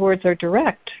these words are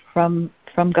direct from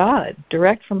God,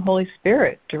 direct from Holy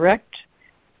Spirit, direct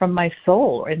from my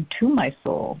soul and to my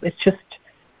soul. It's just,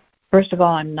 first of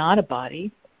all, I'm not a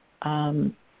body,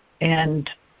 and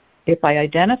if I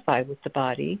identify with the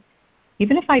body,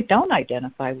 even if I don't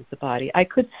identify with the body, I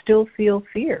could still feel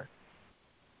fear.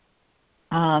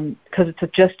 Because it's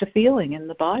just a feeling in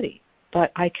the body.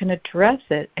 But I can address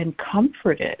it and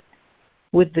comfort it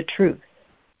with the truth,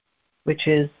 which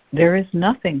is there is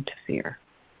nothing to fear.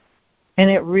 And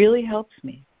it really helps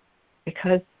me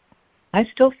because I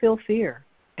still feel fear.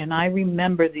 And I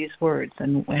remember these words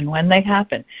and when they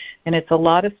happen. And it's a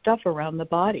lot of stuff around the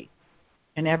body.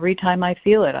 And every time I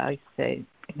feel it, I say,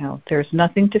 there's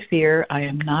nothing to fear. I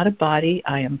am not a body.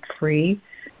 I am free.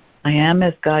 I am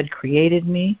as God created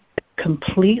me.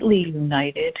 Completely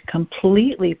united,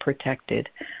 completely protected.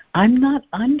 I'm not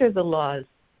under the laws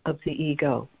of the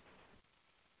ego,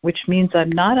 which means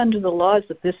I'm not under the laws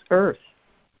of this earth.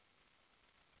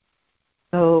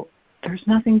 So there's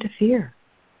nothing to fear.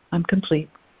 I'm complete.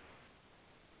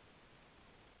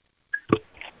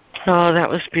 Oh, that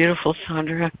was beautiful,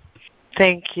 Sandra.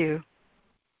 Thank you.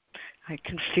 I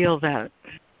can feel that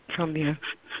from you.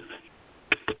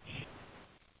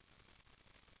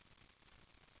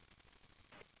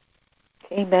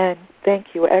 Amen.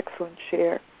 Thank you. Excellent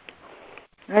share.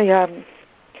 This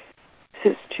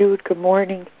is Jude. Good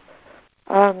morning.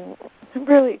 I'm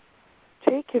really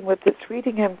taken with this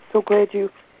reading. I'm so glad you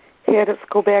had us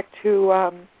go back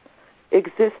to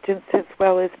existence as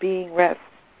well as being rest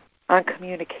on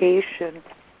communication.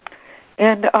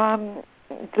 And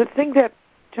the thing that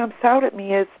jumps out at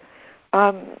me is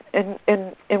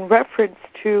in reference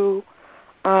to,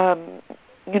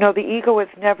 the ego is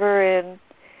never in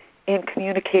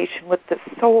communication with the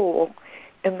soul,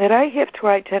 and that I have to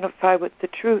identify with the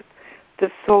truth, the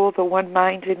soul, the one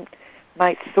mind in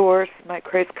my source, my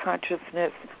Christ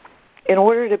consciousness, in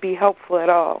order to be helpful at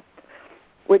all,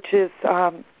 which is,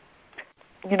 what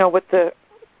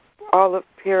all of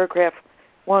paragraph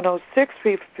 106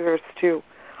 refers to.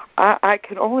 I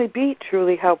can only be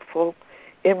truly helpful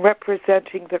in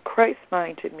representing the Christ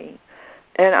mind in me,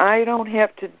 and I don't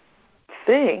have to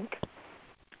think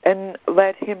and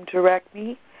let him direct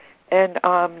me and,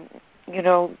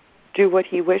 do what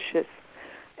he wishes.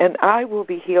 And I will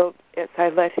be healed as I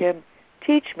let him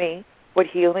teach me what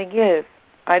healing is.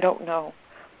 I don't know.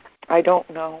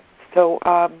 So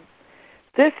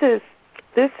this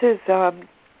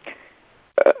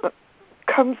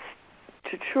comes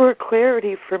to truer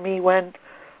clarity for me when,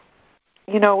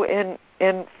 in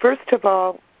first of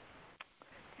all,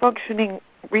 functioning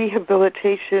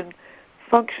rehabilitation,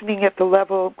 functioning at the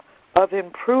level of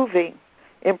improving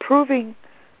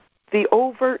the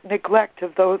overt neglect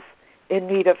of those in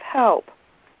need of help.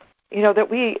 That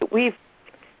we've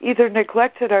either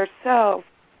neglected ourselves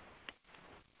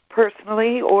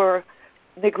personally or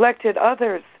neglected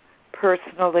others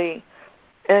personally,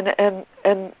 and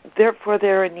therefore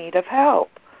they're in need of help.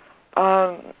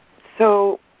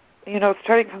 So,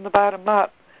 starting from the bottom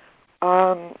up,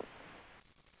 and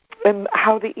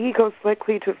how the ego is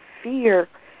likely to fear.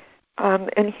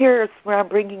 And here's where I'm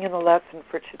bringing in a lesson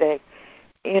for today.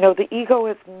 The ego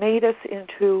has made us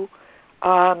into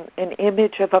an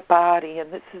image of a body,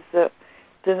 and this is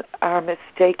our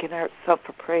mistake in our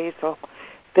self-appraisal,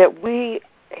 that we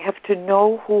have to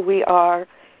know who we are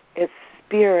as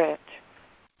spirit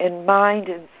and mind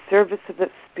in service of the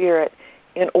spirit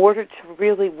in order to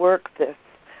really work this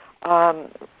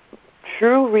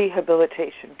true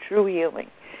rehabilitation, true healing.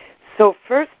 So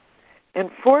first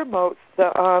and foremost,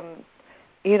 the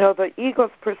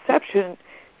ego's perception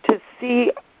to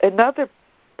see another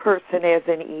person as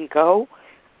an ego.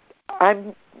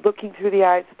 I'm looking through the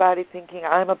eyes of the body, thinking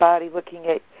I'm a body, looking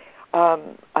at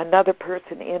another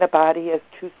person in a body as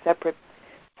two separate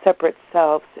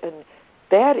selves, and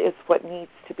that is what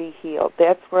needs to be healed.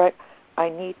 That's where I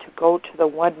need to go to the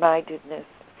one-mindedness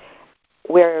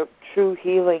where true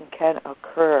healing can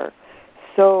occur.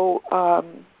 So,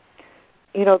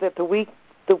 that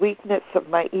the weakness of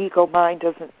my ego mind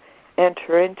doesn't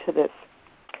enter into this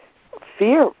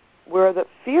fear, where the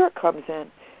fear comes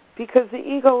in, because the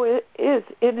ego is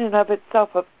in and of itself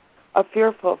a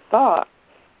fearful thought.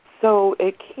 So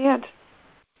it can't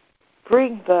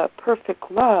bring the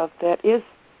perfect love that is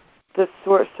the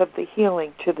source of the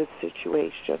healing to the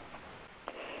situation.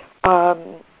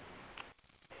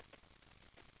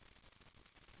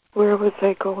 Where was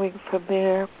I going from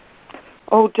there?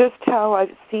 Oh, just how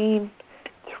I've seen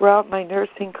throughout my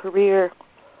nursing career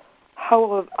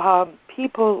how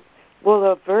people will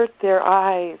avert their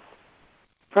eyes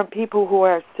from people who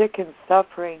are sick and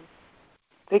suffering.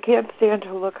 They can't stand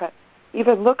to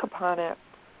even look upon it.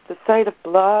 The sight of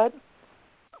blood,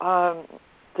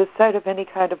 the sight of any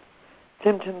kind of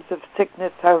symptoms of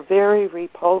sickness are very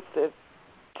repulsive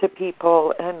to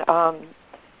people, and I'm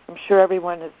sure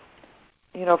everyone is,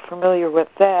 familiar with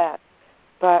that.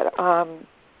 But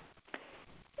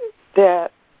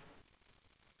that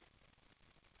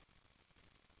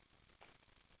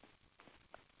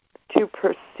to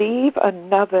perceive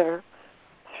another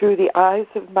through the eyes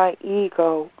of my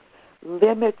ego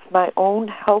limits my own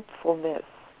helpfulness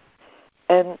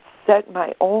and set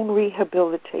my own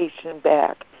rehabilitation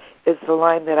back is the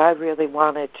line that I really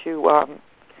wanted to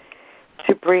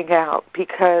bring out,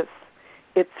 because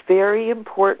it's very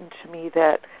important to me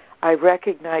that I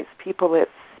recognize people as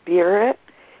spirit,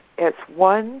 as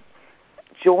one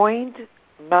joined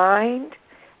mind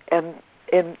and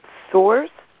in source,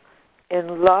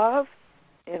 in love,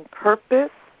 in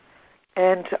purpose,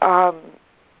 and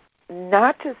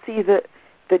not to see the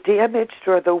damaged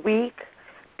or the weak,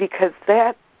 because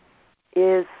that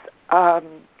is,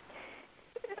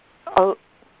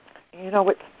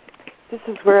 this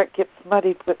is where it gets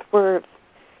muddied with words,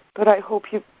 but I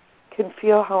hope you can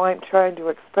feel how I'm trying to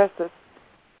express this.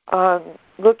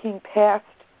 Looking past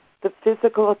the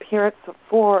physical appearance of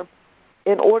form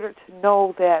in order to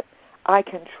know that I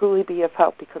can truly be of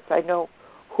help, because I know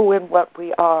who and what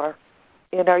we are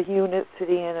in our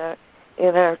unicity, in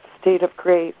our state of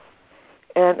grace.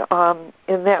 And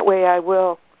in that way I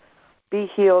will be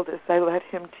healed as I let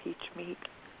him teach me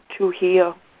to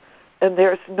heal. And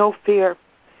there's no fear.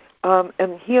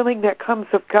 And healing that comes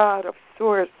of God, of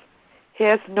Source,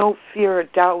 has no fear or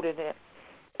doubt in it.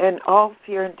 And all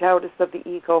fear and doubt is of the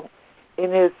ego,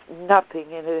 and is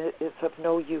nothing, and it is of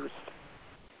no use.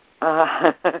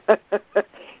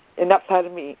 Enough out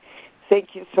of me.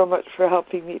 Thank you so much for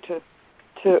helping me to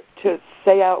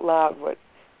say out loud what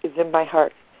is in my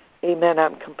heart. Amen.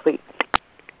 I'm complete.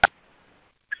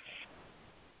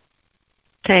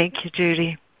 Thank you,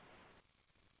 Judy.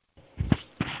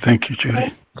 Thank you,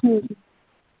 Judy.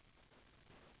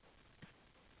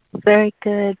 Very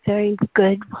good,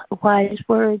 wise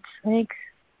words. Thanks.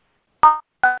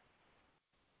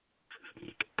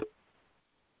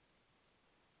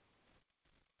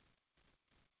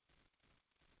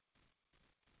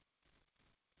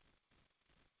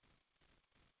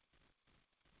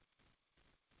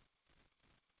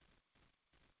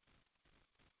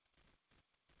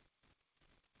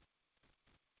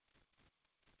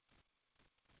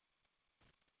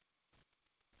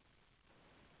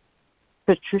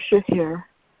 Patricia here.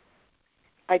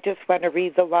 I just want to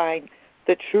read the line.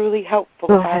 The truly helpful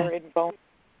are invulnerable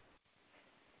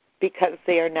because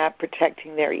they are not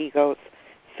protecting their egos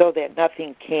so that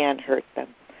nothing can hurt them.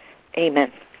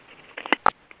 Amen.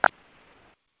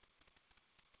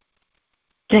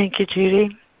 Thank you,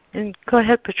 Judy. And go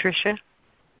ahead, Patricia.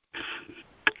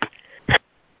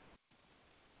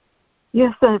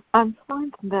 Yes, I'm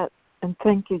finding that, and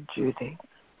thank you, Judy,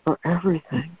 for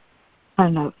everything.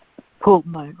 Kind of pulled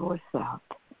my voice out.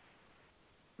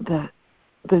 That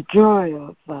the joy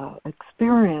of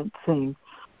experiencing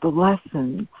the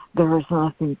lesson, there is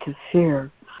nothing to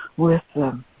fear, with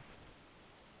the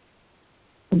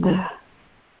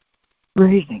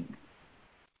reading.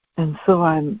 And so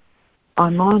I'm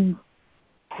on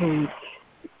page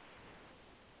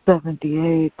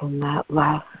 78, and that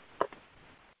last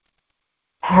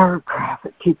paragraph,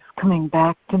 it keeps coming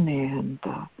back to me and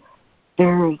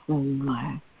stares in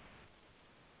my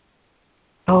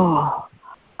soul.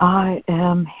 I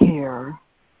am here,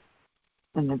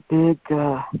 and a big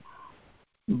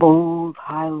bold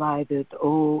highlighted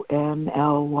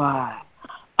O-N-L-Y.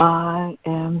 I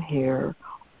am here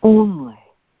only.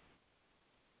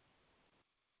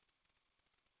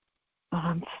 And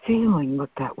I'm feeling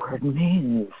what that word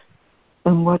means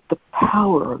and what the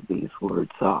power of these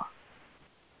words are.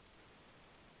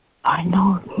 I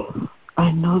know this.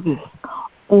 I know this.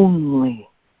 Only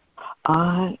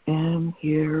I am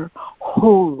here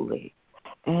wholly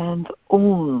and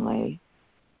only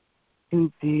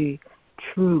to be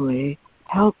truly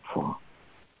helpful.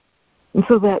 And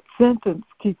so that sentence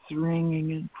keeps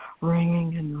ringing and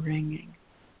ringing and ringing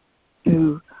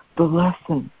to the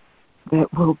lesson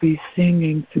that we'll be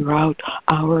singing throughout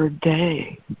our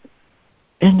day.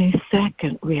 Any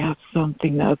second we have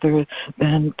something other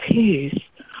than peace,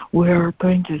 we're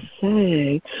going to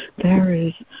say there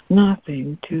is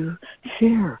nothing to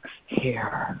fear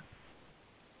here.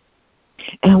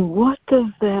 And what does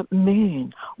that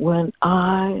mean when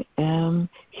I am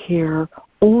here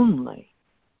only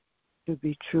to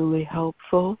be truly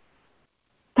helpful?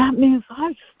 That means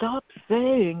I've stopped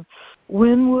saying,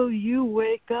 when will you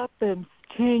wake up and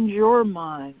change your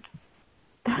mind?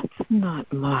 That's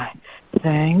not my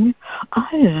thing. I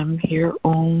am here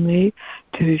only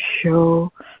to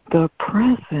show the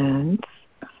presence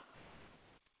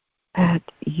that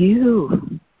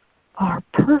you are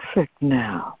perfect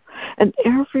now. And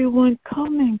everyone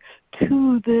coming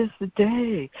to this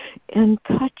day and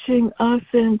touching us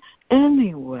in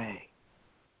any way,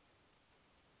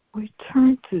 we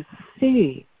turn to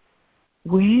see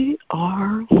we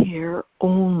are here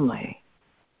only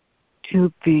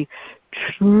to be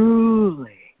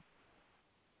truly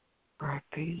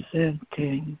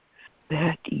representing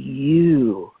that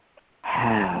you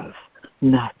have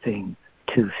nothing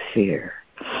to fear.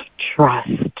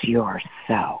 Trust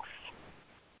yourself.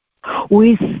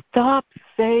 We stop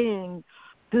saying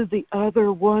to the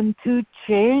other one to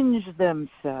change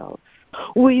themselves.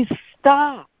 We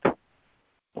stop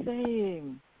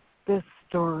saying the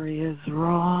story is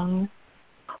wrong.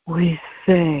 We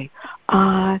say,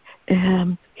 I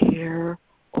am here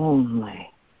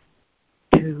only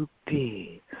to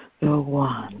be the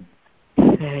one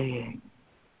saying,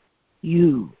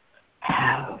 you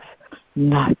have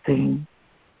nothing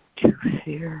to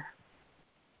fear.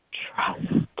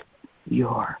 Trust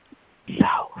yourself.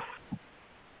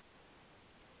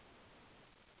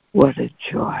 What a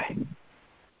joy.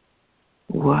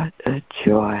 What a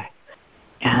joy.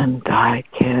 And I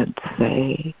can't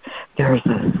say there's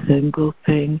a single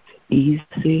thing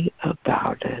easy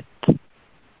about it.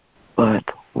 But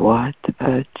what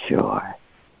a joy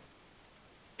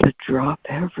to drop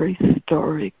every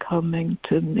story coming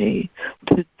to me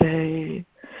today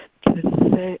to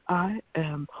say I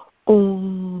am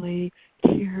only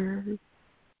here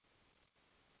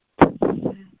to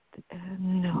sit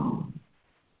and know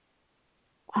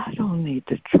I don't need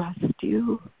to trust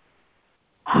you.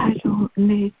 I don't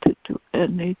need to do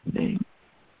anything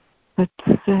but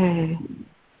say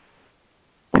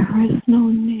there is no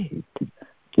need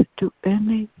to do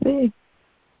anything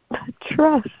but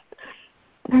trust.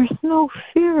 There's no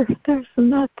fear. There's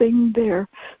nothing there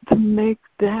to make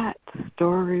that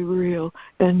story real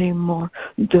anymore.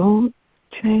 Don't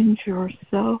change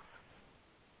yourself.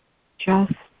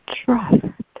 Just trust.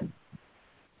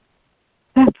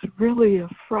 That's really a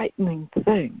frightening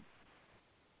thing.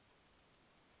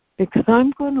 Because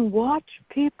I'm going to watch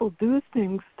people do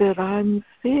things that I'm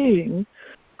seeing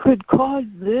could cause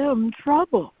them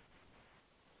trouble.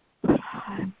 But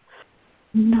I'm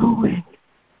knowing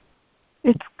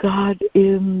it's God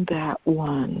in that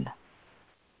one.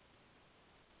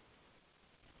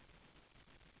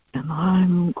 And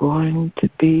I'm going to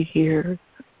be here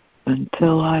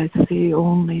until I see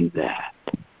only that.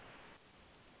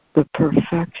 The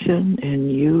perfection in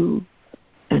you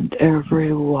and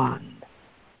everyone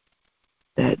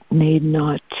that need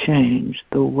not change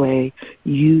the way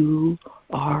you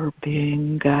are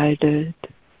being guided.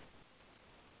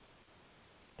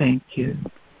 Thank you.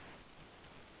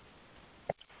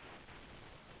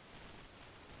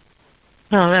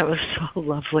 Oh, that was so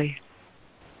lovely.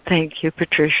 Thank you,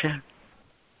 Patricia.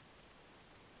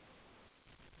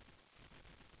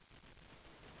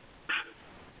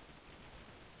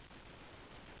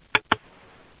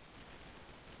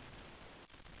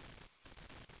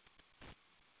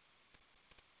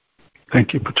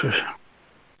 Thank you, Patricia.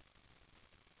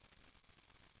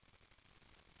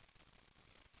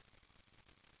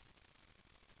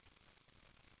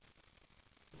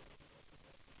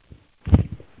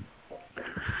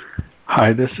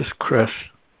 Hi, this is Chris.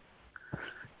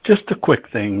 Just a quick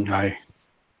thing. I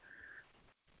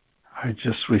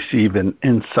just received an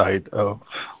insight of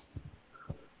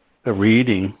the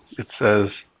reading. It says,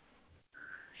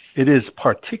 it is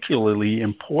particularly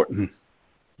important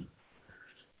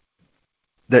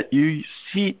that you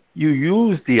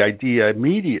use the idea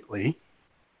immediately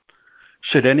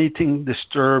should anything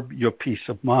disturb your peace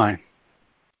of mind.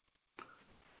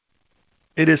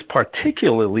 it is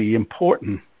particularly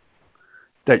important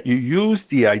that you use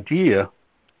the idea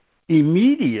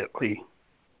immediately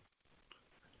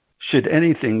should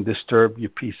anything disturb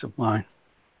your peace of mind.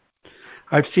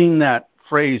 I've seen that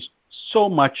phrase so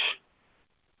much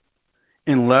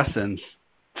in lessons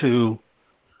to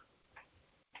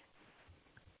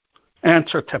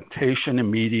answer temptation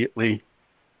immediately,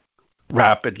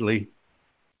 rapidly.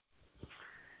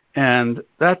 And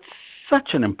that's such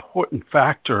an important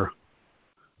factor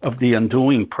of the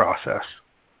undoing process.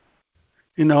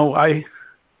 You know, I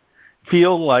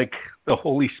feel like the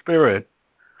Holy Spirit,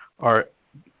 our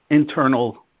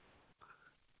eternal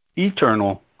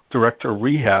director of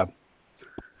rehab,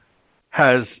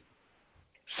 has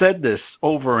said this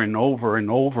over and over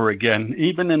and over again,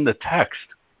 even in the text.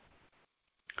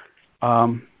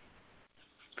 And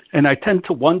I tend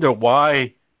to wonder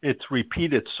why it's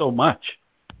repeated so much.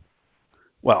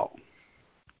 Well,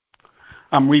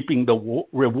 I'm reaping the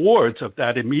rewards of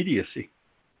that immediacy.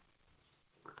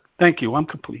 Thank you. I'm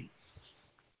complete.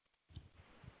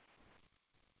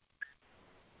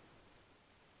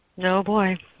 No,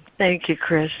 boy. Thank you,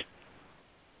 Chris.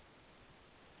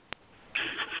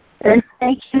 And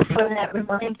thank you for that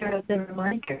reminder of the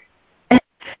reminder.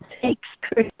 Thanks,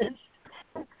 Chris.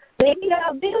 Maybe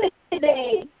I'll do it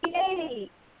today.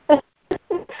 Yay!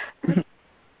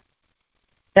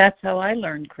 That's how I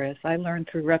learned, Chris. I learned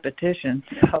through repetition.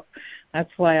 So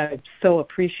that's why I so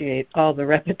appreciate all the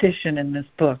repetition in this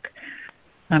book.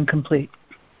 I'm complete.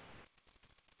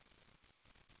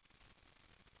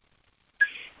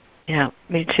 Yeah,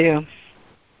 me too.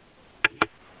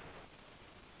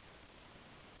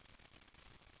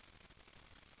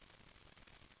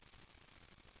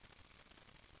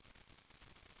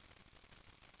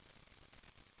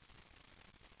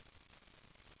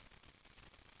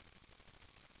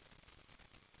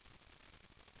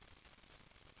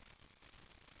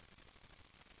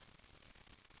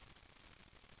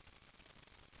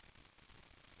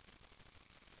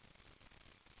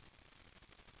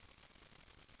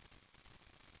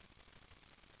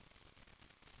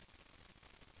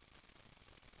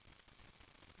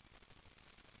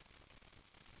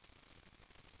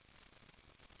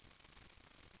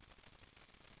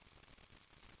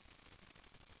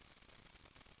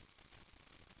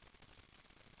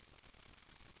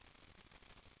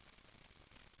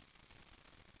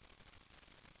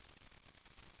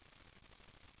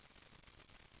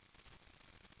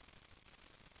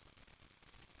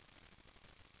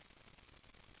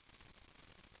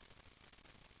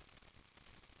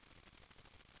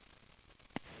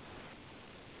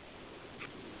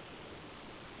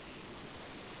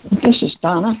 This is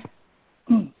Donna.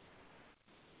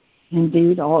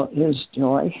 Indeed, all is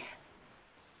joy.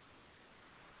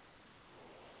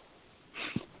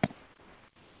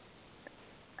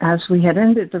 As we had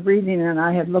ended the reading and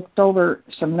I had looked over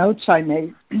some notes I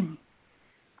made,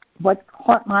 what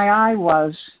caught my eye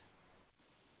was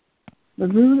the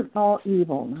root of all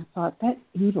evil. And I thought, that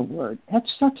evil word,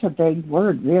 that's such a vague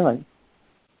word, really.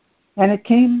 And it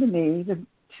came to me to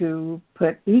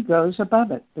put egos above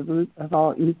it, the root of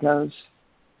all egos.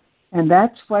 And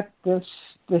that's what this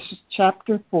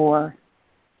chapter 4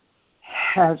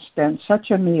 has been, such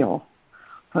a meal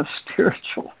of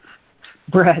spiritual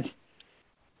bread.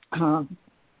 I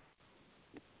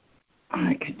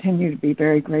continue to be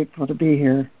very grateful to be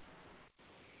here.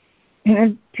 And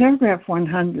in paragraph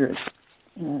 100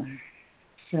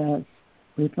 says,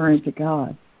 referring to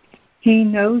God, He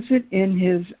knows it in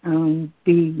His own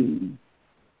being.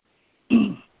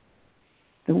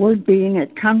 The word being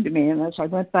had come to me, and as I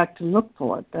went back to look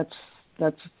for it, that's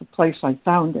the place I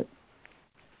found it.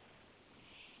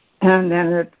 And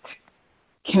then it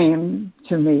came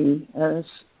to me as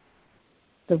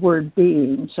the word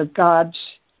being. So God's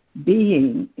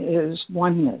being is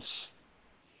oneness.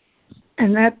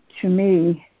 And that, to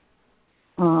me,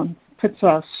 puts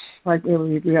us right where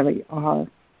we really are.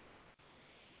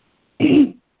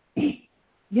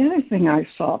 The other thing I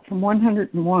saw from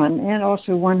 101 and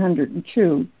also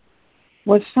 102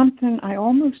 was something I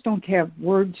almost don't have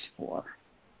words for.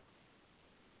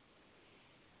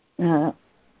 I'm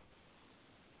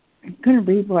going to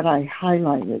read what I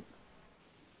highlighted.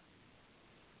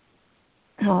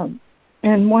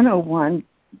 In 101,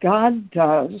 God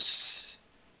does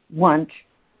want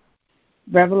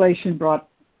revelation brought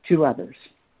to others.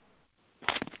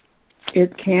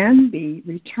 It can be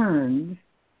returned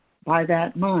by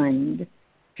that mind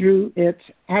through its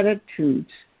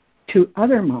attitudes to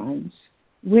other minds,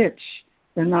 which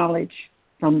the knowledge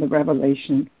from the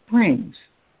revelation brings.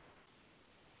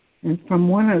 And from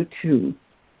 102,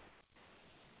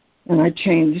 and I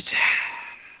changed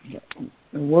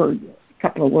the word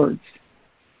couple of words.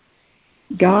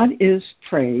 God is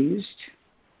praised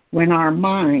when our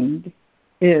mind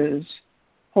is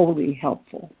wholly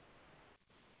helpful.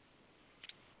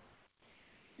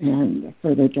 And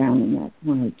further down in that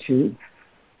 102,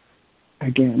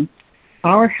 again,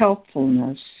 our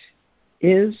helpfulness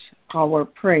is our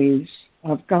praise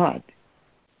of God.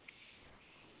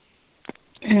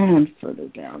 And further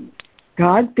down,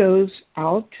 God goes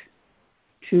out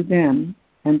to them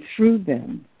and through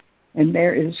them, and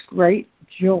there is great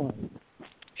joy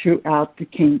throughout the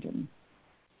kingdom.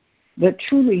 The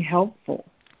truly helpful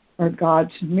are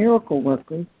God's miracle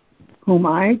workers, whom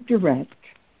I direct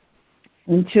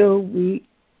until we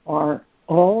are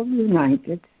all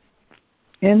united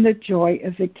in the joy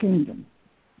of the kingdom.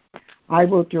 I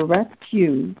will direct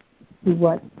you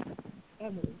to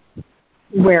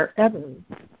wherever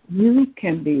you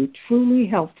can be truly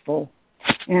helpful,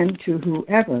 and to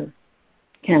whoever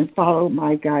can follow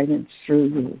my guidance through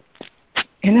you.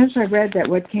 And as I read that,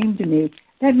 what came to me,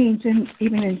 that means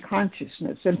even in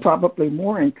consciousness, and probably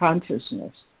more in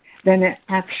consciousness than an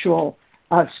actual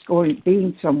us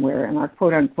being somewhere in our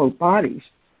quote-unquote bodies.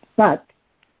 But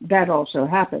that also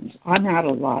happens. I'm out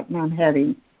a lot, and I'm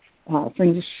having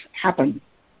things happen.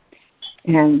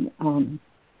 And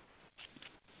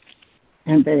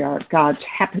they are God's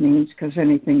happenings, because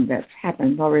anything that's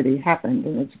happened already happened,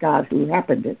 and it's God who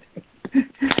happened it.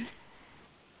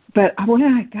 But what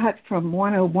I got from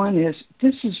 101 is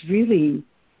this is really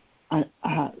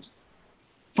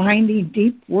finding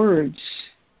deep words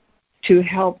to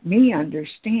help me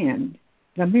understand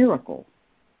the miracle.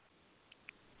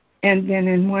 And then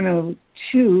in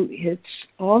 102, it's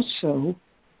also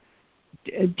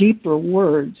deeper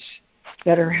words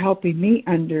that are helping me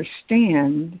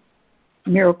understand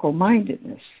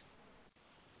miracle-mindedness.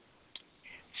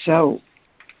 So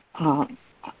I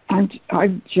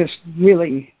just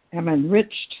really am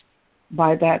enriched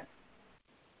by that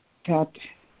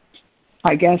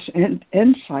I guess,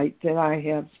 insight that I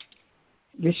have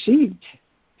received.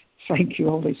 Thank you,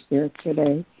 Holy Spirit,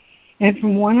 today. And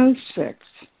from 106,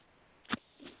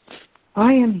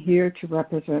 I am here to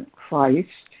represent Christ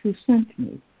who sent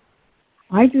me.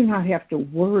 I do not have to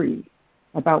worry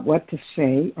about what to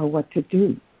say or what to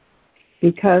do,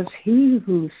 because he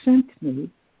who sent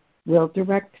me will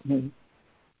direct me.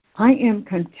 I am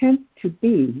content to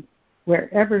be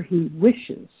wherever he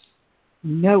wishes,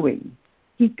 knowing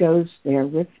he goes there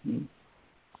with me.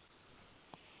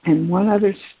 And one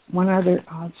other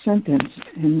sentence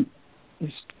in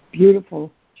this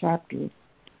beautiful chapter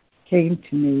came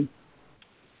to me,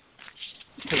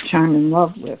 which I'm in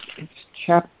love with.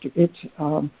 It's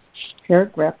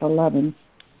paragraph 11.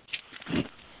 It's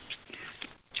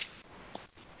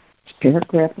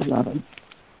paragraph 11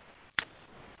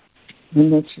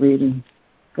 in this reading.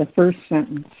 The first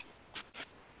sentence.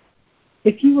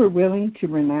 If you are willing to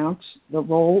renounce the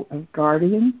role of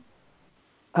guardian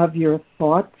of your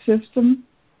thought system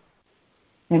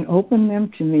and open them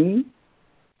to me,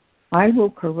 I will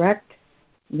correct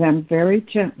them very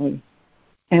gently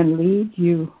and lead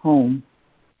you home.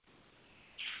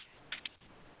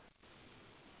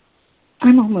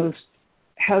 I'm almost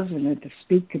hesitant to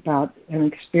speak about an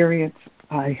experience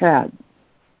I had.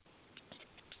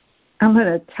 I'm going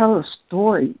to tell a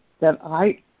story that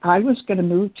I was going to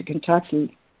move to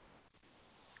Kentucky,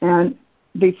 and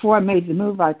before I made the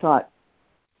move, I thought,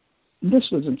 this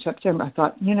was in September, I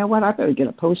thought, you know what, I better get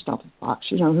a post office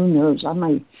box. You know, who knows, I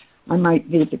might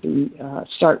need to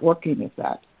start working at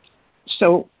that.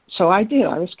 So I did.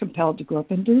 I was compelled to go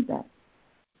up and do that.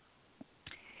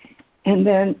 And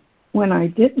then when I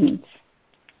didn't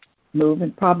move,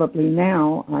 and probably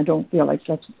now I don't feel like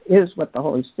that is what the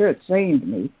Holy Spirit's saying to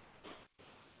me.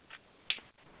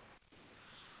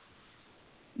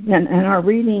 And our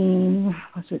reading,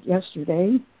 was it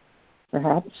yesterday,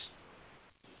 perhaps?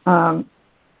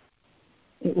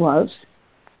 It was.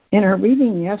 In our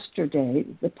reading yesterday,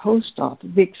 the post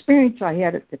office, the experience I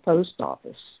had at the post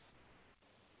office,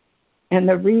 and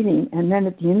the reading, and then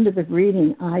at the end of the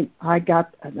reading, I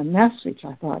got the message.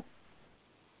 I thought,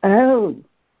 oh,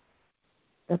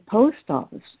 the post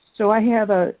office. So I have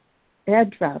a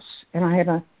address, and I have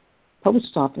a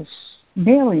post office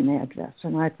mailing address,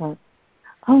 and I thought,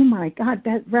 oh my God,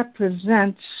 that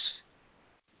represents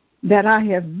that I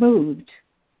have moved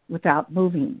without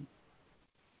moving.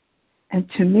 And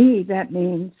to me, that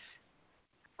means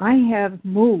I have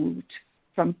moved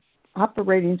from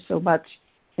operating so much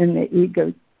in the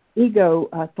ego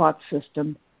thought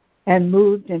system and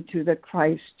moved into the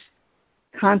Christ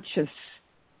consciousness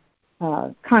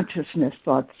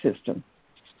thought system.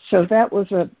 So that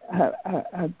was a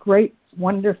great,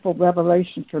 wonderful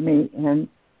revelation for me. And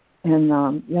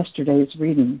in yesterday's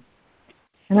reading.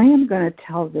 And I am going to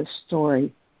tell this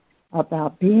story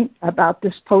about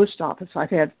this post office. I've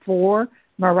had 4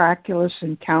 miraculous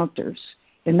encounters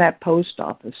in that post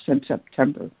office since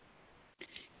September.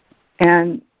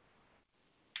 And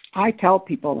I tell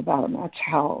people about them. That's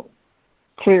how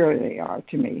clear they are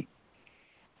to me.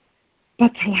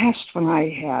 But the last one I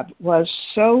had was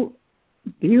so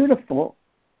beautiful.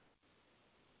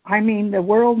 I mean, the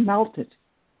world melted.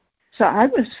 So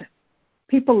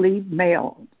people leave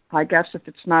mail. I guess if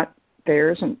it's not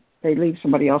theirs, and they leave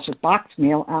somebody else's box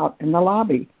mail out in the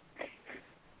lobby.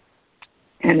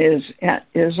 And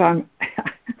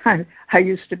I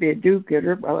used to be a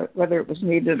do-gooder, whether it was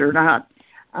needed or not.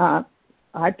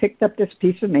 I picked up this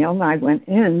piece of mail and I went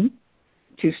in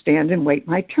to stand and wait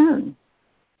my turn.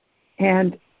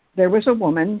 And there was a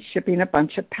woman shipping a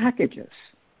bunch of packages.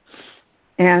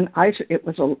 And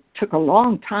took a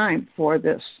long time for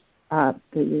the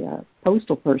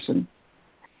postal person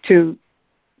to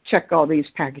check all these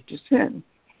packages in.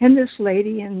 And this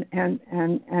lady and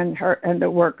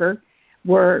the worker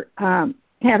were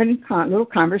having a little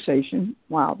conversation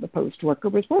while the post worker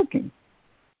was working.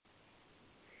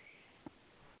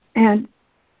 And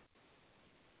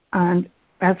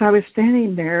as I was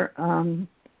standing there,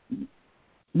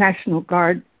 National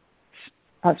Guard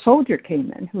soldier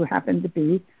came in who happened to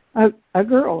be a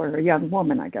girl or a young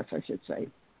woman, I guess I should say.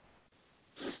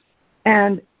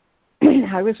 And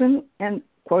I was in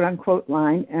quote-unquote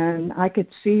line, and I could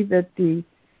see that the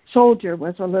soldier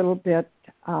was a little bit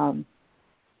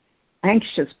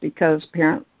anxious because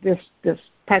apparently this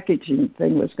packaging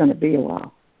thing was going to be a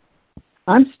while.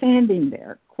 I'm standing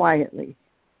there quietly,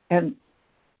 and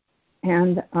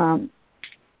I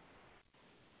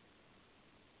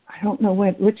don't know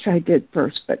which I did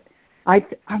first, but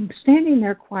I'm standing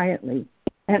there quietly,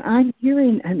 and I'm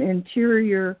hearing an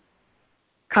interior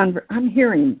I'm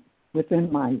hearing within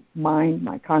my mind,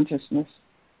 my consciousness,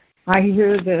 I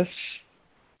hear this,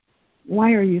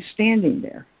 "Why are you standing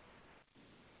there?"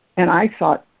 And I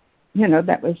thought,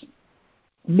 that was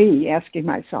me asking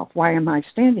myself, why am I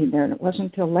standing there? And it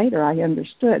wasn't until later I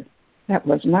understood that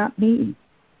was not me.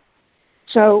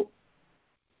 So,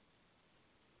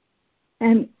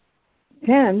 and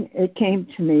then it came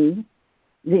to me,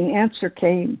 the answer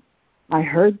came, I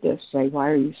heard this say, "Why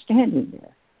are you standing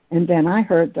there?" And then I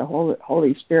heard the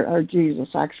Holy Spirit, or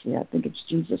Jesus, actually, I think it's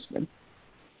Jesus when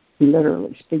he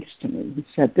literally speaks to me. He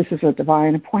said, "This is a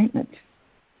divine appointment."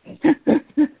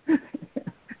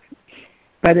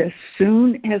 But as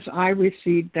soon as I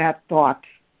received that thought,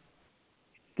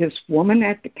 this woman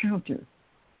at the counter,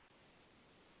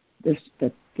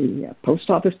 the post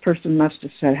office person must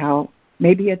have said,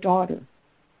 maybe a daughter.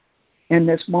 And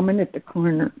this woman at the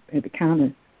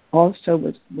counter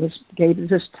also gave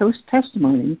this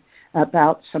testimony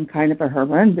about some kind of a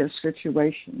horrendous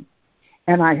situation.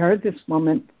 And I heard this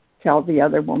woman tell the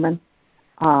other woman,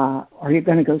 "Are you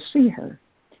going to go see her?"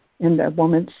 And the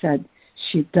woman said,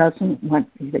 "She doesn't want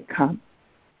me to come."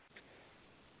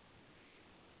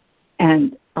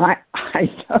 And I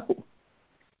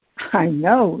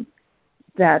know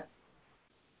that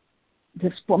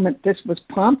this was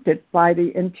prompted by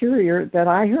the interior that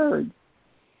I heard.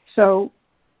 So,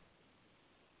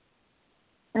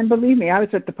 and believe me, I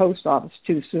was at the post office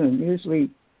too soon. Usually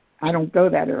I don't go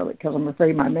that early because I'm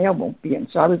afraid my mail won't be in.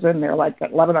 So I was in there like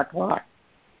at 11 o'clock.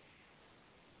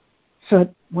 So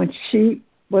when she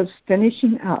was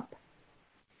finishing up,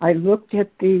 I looked at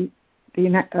the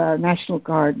National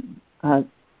Guard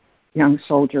young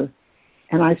soldier,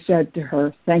 and I said to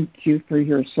her, "Thank you for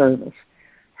your service."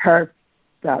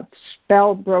 The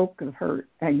spell broke of her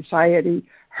anxiety.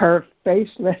 Her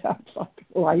face lit up like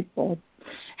a light bulb.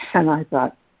 And I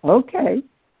thought, okay,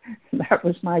 that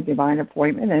was my divine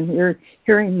appointment. And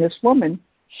hearing this woman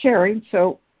sharing,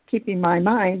 so keeping my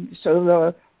mind so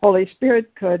the Holy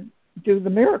Spirit could do the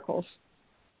miracles.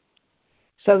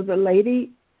 So the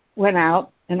lady went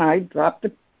out, and I dropped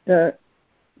the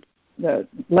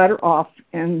letter off,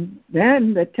 and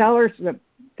then the teller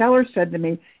said to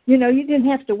me, "You didn't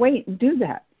have to wait and do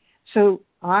that." So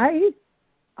I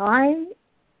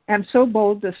am so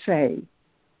bold to say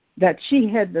that she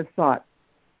had the thought,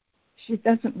 she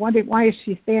doesn't want it, why is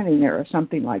she standing there, or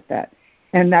something like that.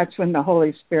 And that's when the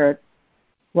Holy Spirit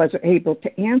was able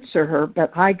to answer her,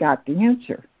 but I got the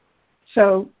answer.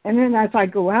 So, and then as I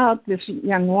go out, this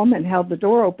young woman held the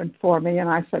door open for me, and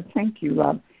I said, "Thank you,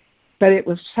 love." But it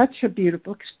was such a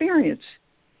beautiful experience.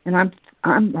 And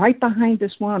I'm right behind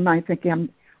this woman. I think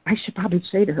I should probably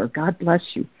say to her, "God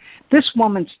bless you." This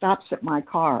woman stops at my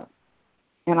car,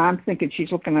 and I'm thinking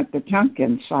she's looking at the junk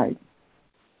inside.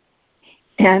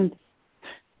 And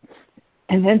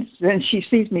And then she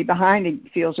sees me behind and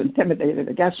feels intimidated,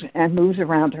 I guess, and moves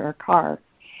around to her car.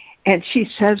 And she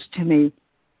says to me,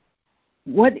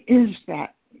 "What is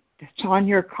that that's on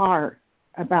your car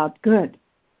about good?"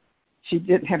 She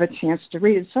didn't have a chance to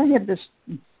read it. So I have this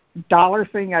dollar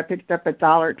thing I picked up at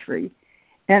Dollar Tree,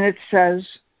 and it says,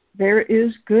 "There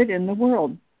is good in the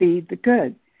world. Be the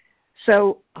good."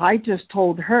 So I just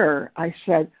told her, I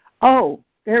said, "Oh,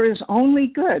 there is only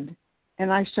good."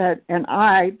 And I said, "And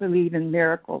I believe in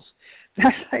miracles."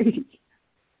 That lady,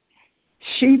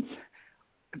 she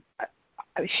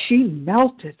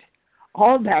melted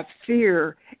all that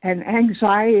fear and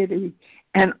anxiety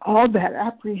and all that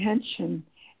apprehension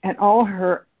and all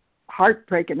her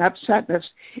heartbreak and upsetness.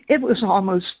 It was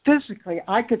almost physically,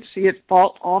 I could see it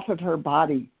fall off of her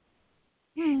body.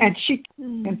 And she,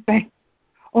 and thank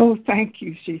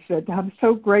you, she said. "I'm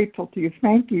so grateful to you.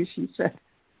 Thank you," she said.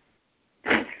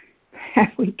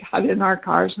 And we got in our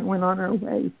cars and went on our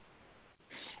way.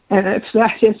 And if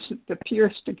that is the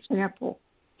purest example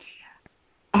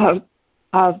of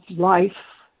life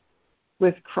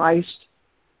with Christ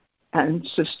and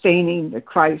sustaining the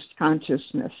Christ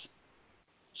consciousness.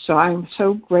 So I'm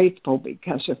so grateful,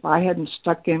 because if I hadn't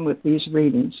stuck in with these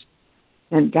readings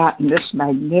and gotten this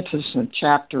magnificent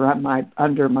chapter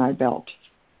under my belt,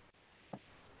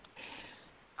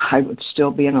 I would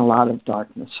still be in a lot of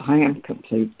darkness. I am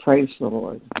complete. Praise the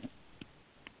Lord.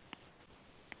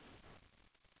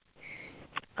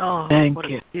 Oh, Thank what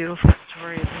you. a beautiful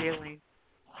story of healing.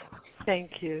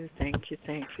 Thank you,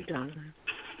 Donna.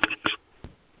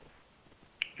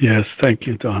 Yes, thank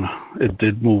you, Donna. It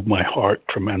did move my heart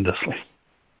tremendously.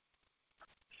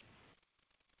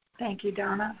 Thank you,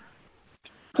 Donna.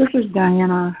 This is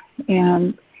Diana,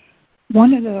 and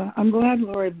I'm glad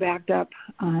Lori backed up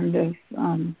on this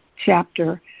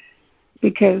chapter,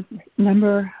 because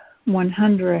number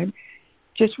 100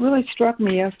 just really struck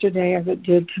me yesterday as it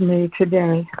did to me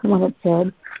today, when it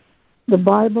said, "The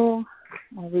Bible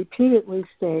repeatedly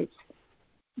states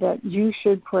that you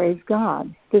should praise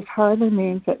God. This hardly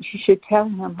means that you should tell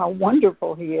him how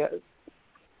wonderful he is.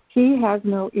 He has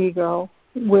no ego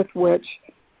with which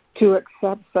to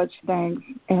accept such thanks,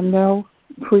 and no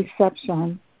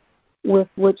perception with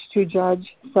which to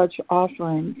judge such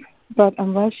offerings. But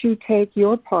unless you take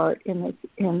your part in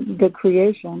the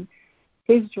creation,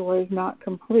 his joy is not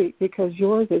complete, because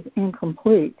yours is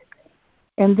incomplete.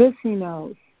 And this he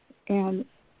knows, and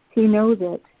he knows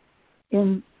it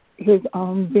in his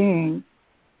own being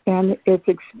and its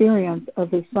experience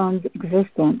of his Son's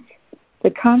existence.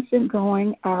 The constant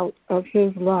going out of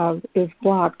his love is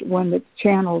blocked when its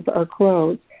channels are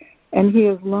closed, and he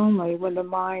is lonely when the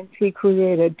minds he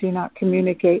created do not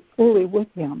communicate fully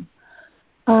with him."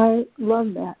 I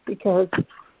love that, because,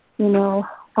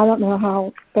 I don't know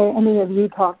how any of you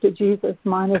talk to Jesus.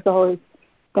 Mine is always,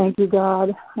 "Thank you,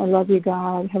 God. I love you,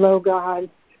 God. Hello, God."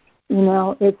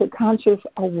 It's a conscious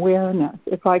awareness.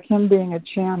 It's like him being a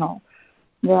channel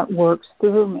that works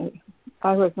through me.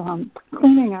 I was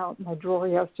cleaning out my drawer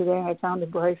yesterday, and I found a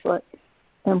bracelet.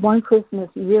 And one Christmas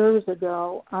years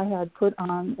ago, I had put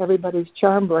on everybody's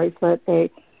charm bracelet a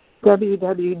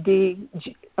WWGD,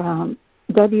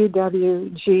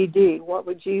 what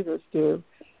would Jesus do?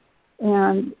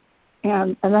 And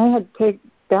I had to take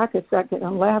back a second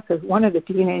and laugh, because one of the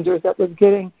teenagers that was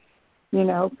getting,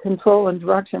 control and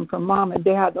direction from mom and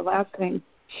dad, the last thing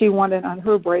she wanted on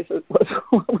her bracelet was,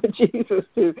 "What would Jesus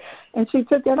do?" And she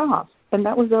took it off, and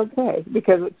that was okay,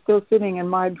 because it's still sitting in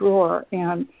my drawer,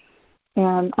 and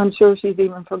I'm sure she's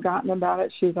even forgotten about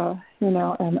it. She's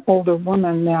an older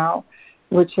woman now,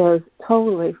 which is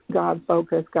totally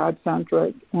God-focused,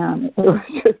 God-centric, and it was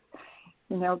just,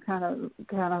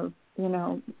 kind of,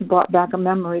 brought back a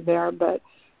memory there. But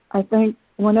I think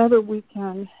whenever we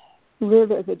can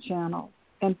live as a channel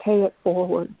and pay it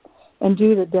forward and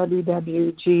do the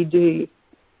WWGD,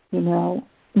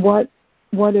 what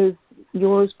is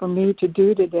yours for me to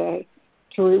do today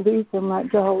to release and let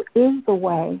go is the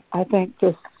way. I think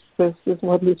this is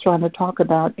what he's trying to talk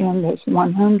about in this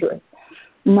 100.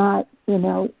 Not,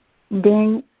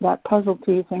 being that puzzle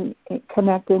piece and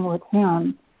connecting with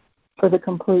him for the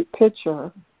complete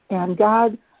picture. And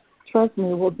God, trust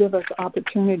me, will give us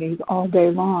opportunities all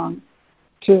day long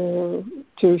to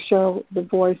show the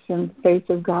voice and face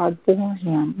of God for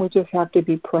him. We just have to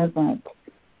be present.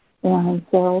 And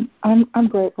so I'm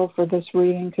grateful for this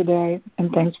reading today,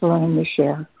 and thanks for letting me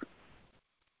share.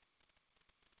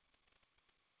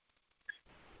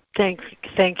 Thank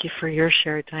you for your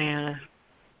share, Diana.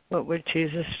 What would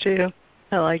Jesus do?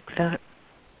 I like that.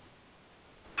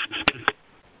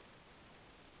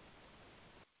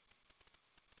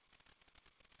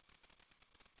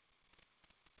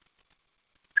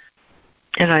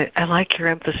 And I like your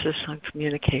emphasis on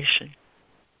communication.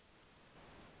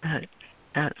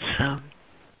 That's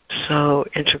so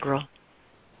integral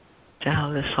to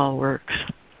how this all works.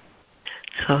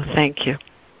 So thank you.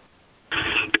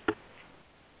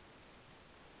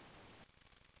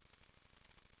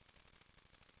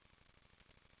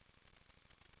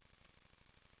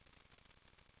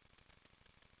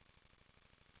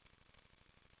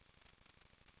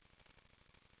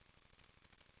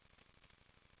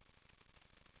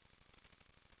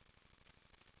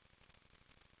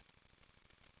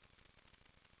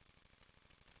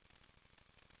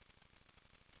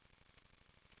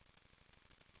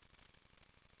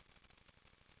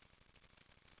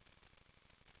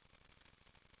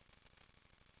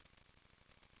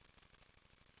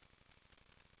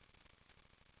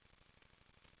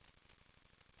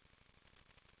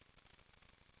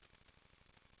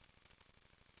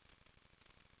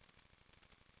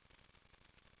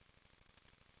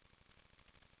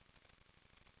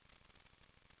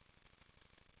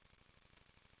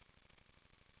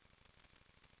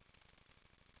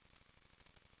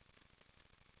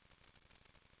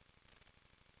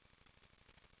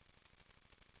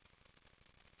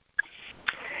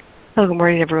 Well, good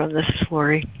morning, everyone. This is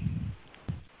Lori.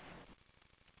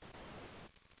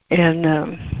 And,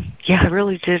 I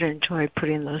really did enjoy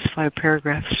putting those 5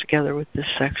 paragraphs together with this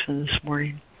section this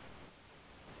morning.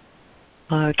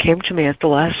 It came to me at the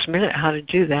last minute how to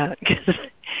do that. Because I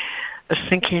was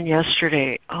thinking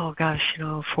yesterday,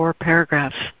 4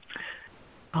 paragraphs.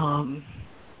 What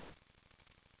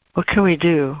can we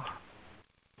do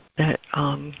that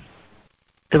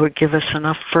would give us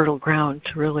enough fertile ground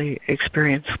to really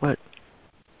experience what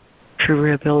true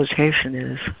rehabilitation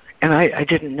is? And I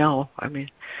didn't know. I mean,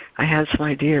 I had some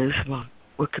ideas about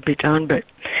what could be done, but it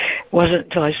wasn't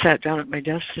until I sat down at my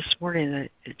desk this morning that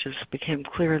it just became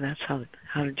clear that's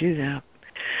how to do that.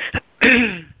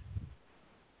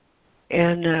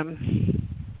 And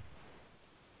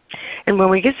when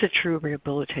we get to true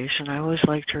rehabilitation, I always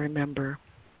like to remember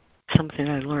something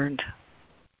I learned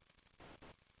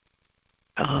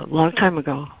a long time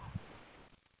ago,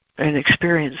 an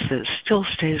experience that still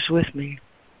stays with me,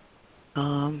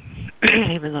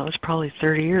 even though it was probably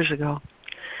 30 years ago.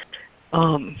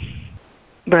 But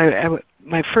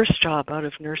my first job out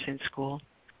of nursing school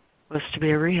was to be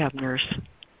a rehab nurse,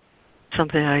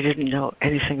 something I didn't know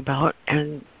anything about,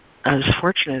 and I was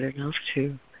fortunate enough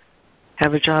to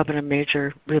have a job in a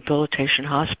major rehabilitation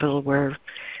hospital where,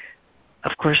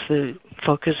 of course, the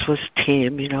focus was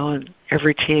team, and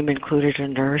every team included a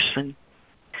nurse and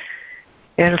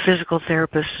a physical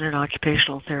therapist and an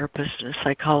occupational therapist and a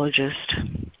psychologist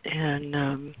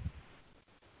and,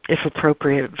 if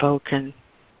appropriate, voc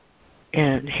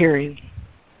and hearing.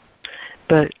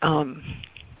 But and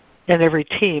every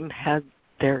team had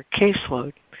their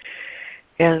caseload.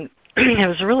 And it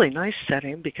was a really nice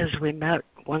setting because we met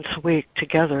once a week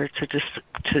together to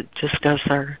discuss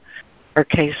our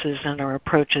cases and our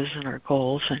approaches and our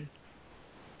goals and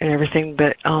everything.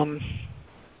 But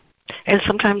and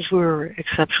sometimes we were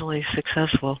exceptionally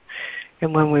successful.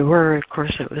 And when we were, of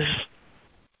course, it was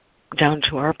down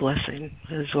to our blessing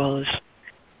as well as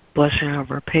blessing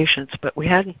of our patients. But we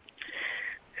had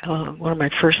one of my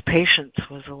first patients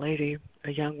was a lady,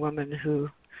 a young woman who,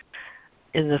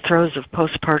 in the throes of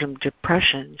postpartum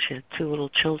depression, she had 2 little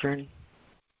children,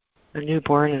 a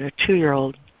newborn and a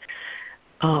 2-year-old,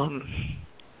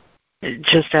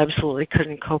 just absolutely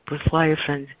couldn't cope with life.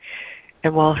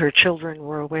 And while her children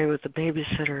were away with the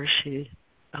babysitter, she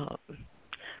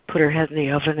put her head in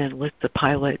the oven and lit the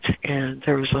pilot, and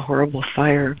there was a horrible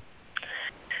fire.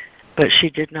 But she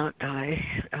did not die.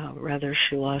 Rather,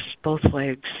 she lost both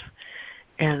legs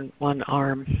and 1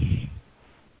 arm.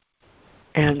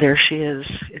 And there she is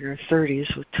in her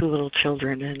 30s with 2 little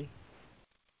children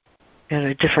and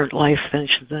a different life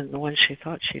than the one she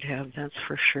thought she'd have, that's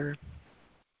for sure.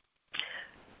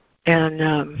 And,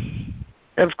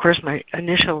 of course, my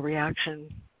initial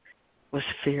reaction was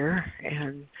fear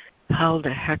and how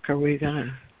the heck are we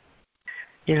going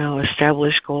to,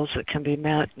 establish goals that can be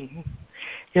met? And,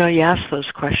 you ask those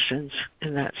questions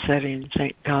in that setting,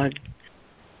 thank God.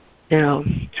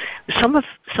 Some of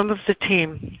the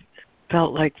team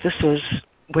felt like this was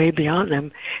way beyond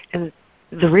them. And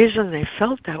the reason they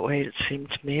felt that way, it seemed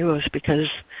to me, was because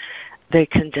they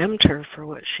condemned her for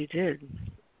what she did,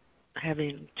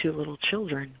 having 2 little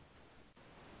children.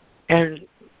 And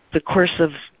the course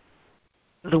of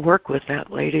the work with that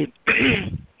lady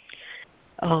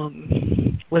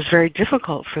was very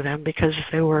difficult for them because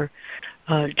they were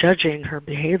judging her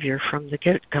behavior from the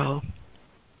get-go.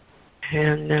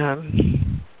 And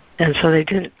And so they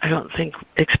didn't, I don't think,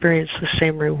 experience the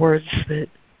same rewards that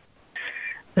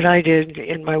I did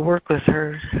in my work with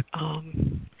her.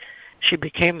 She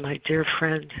became my dear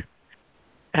friend,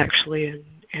 actually,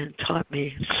 and taught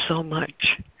me so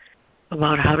much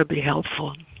about how to be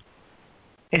helpful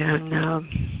and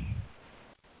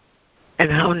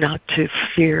how not to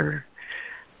fear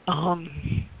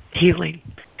healing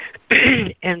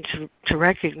and to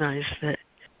recognize that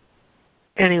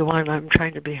anyone I'm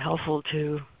trying to be helpful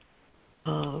to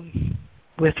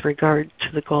with regard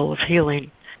to the goal of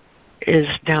healing is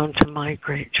down to my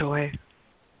great joy.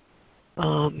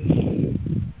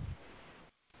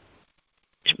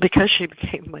 Because she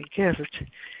became my gift,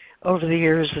 over the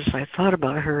years as I thought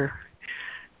about her,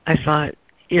 I thought,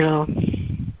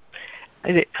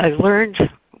 I learned,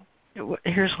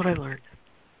 here's what I learned.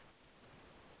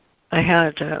 I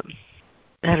had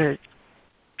a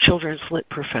children's lit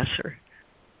professor,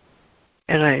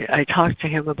 and I talked to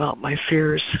him about my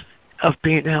fears of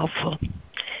being helpful.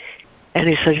 And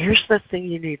he said, here's the thing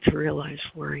you need to realize,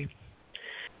 Lori.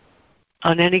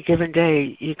 On any given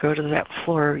day, you go to that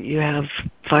floor, you have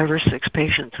 5 or 6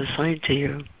 patients assigned to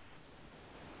you.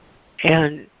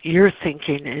 And you're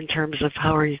thinking in terms of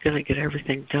how are you going to get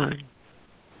everything done.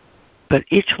 But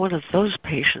each one of those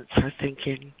patients are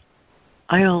thinking,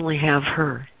 I only have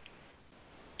her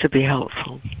to be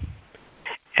helpful.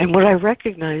 And what I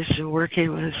recognized in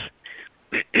working with,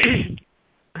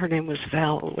 her name was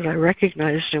Val, what I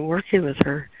recognized in working with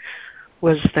her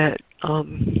was that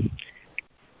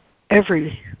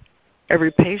every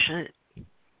patient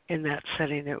in that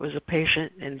setting, it was a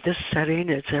patient. In this setting,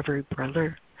 it's every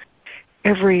brother.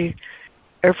 Every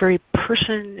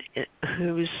person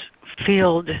whose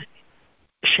field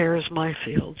shares my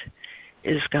field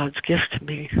is God's gift to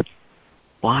me.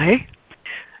 Why?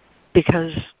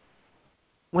 Because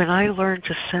when I learn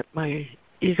to set my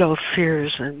ego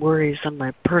fears and worries and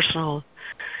my personal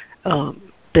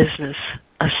business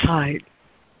aside,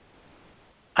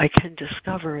 I can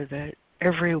discover that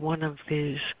every one of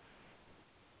these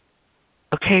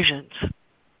occasions,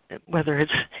 whether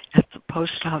it's at the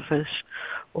post office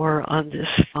or on this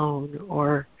phone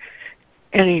or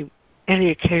any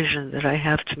occasion that I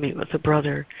have to meet with a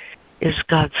brother, is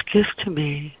God's gift to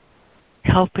me,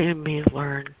 helping me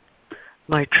learn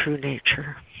my true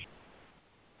nature.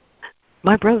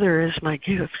 My brother is my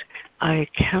gift. I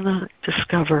cannot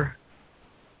discover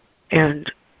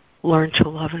and learn to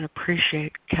love and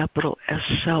appreciate capital S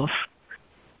self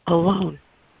alone.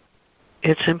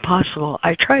 It's impossible.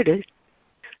 I tried it,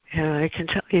 and I can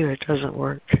tell you it doesn't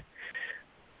work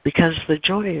because the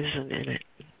joy isn't in it.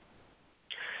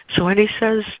 So when he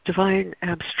says divine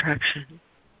abstraction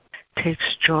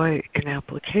takes joy in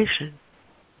application,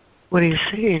 what he's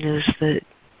saying is that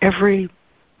every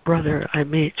brother I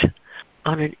meet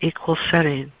on an equal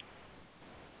setting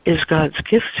is God's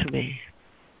gift to me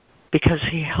because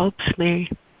he helps me,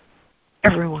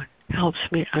 everyone helps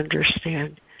me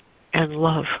understand and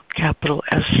love capital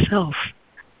S self.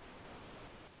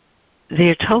 The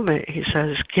atonement, he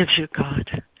says, gives you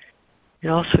God. It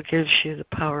also gives you the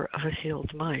power of a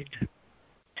healed mind.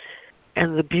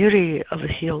 And the beauty of a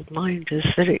healed mind is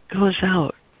that it goes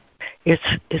out. It's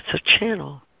a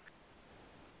channel.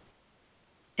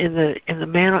 In the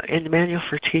manual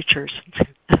for teachers,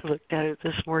 I looked at it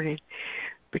this morning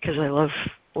because I love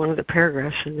one of the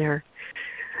paragraphs in there.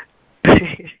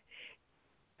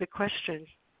 The question,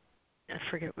 I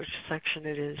forget which section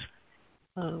it is.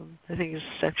 I think it's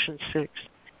section 6.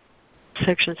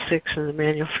 Section 6 in the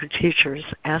Manual for Teachers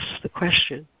asks the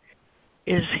question,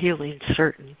 is healing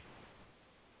certain?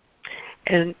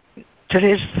 And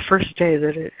today's the first day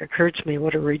that it occurred to me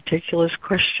what a ridiculous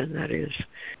question that is.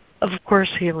 Of course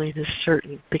healing is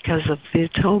certain because of the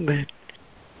atonement.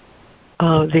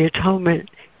 The atonement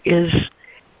is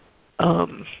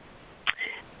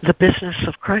the business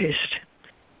of Christ,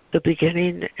 the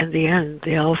beginning and the end,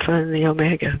 the Alpha and the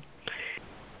Omega.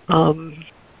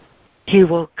 He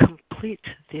will complete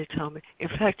the atonement. In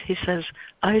fact, he says,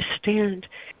 I stand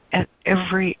at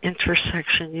every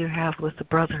intersection you have with a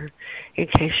brother in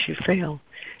case you fail.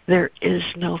 There is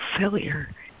no failure.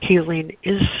 Healing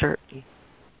is certain.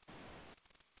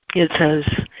 It says,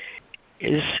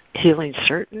 is healing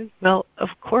certain? Well, of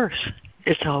course,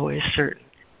 it's always certain.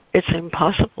 It's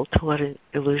impossible to let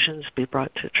illusions be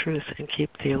brought to truth and keep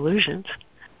the illusions.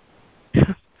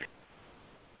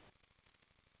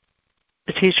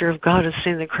 The teacher of God has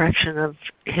seen the correction of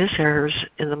his errors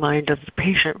in the mind of the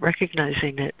patient,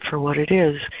 recognizing it for what it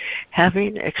is.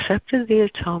 Having accepted the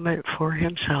atonement for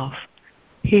himself,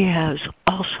 he has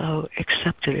also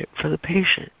accepted it for the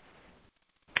patient.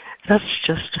 That's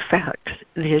just a fact.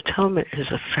 The atonement is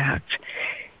a fact.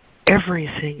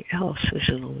 Everything else is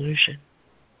an illusion.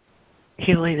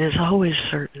 Healing is always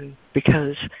certain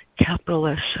because capital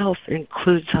S self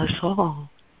includes us all.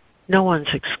 No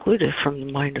one's excluded from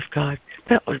the mind of God.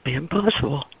 That would be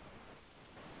impossible.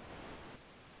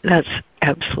 That's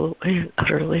absolutely and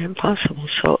utterly impossible.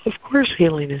 So, of course,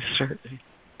 healing is certain.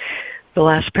 The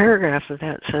last paragraph of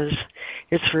that says,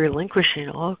 it's relinquishing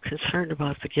all concern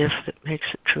about the gift that makes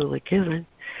it truly given,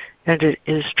 and it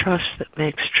is trust that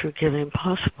makes true giving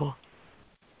possible.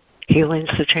 Healing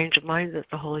is the change of mind that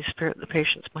the Holy Spirit in the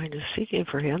patient's mind is seeking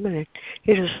for him, and it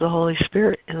is the Holy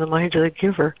Spirit in the mind of the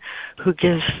giver who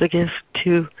gives the gift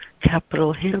to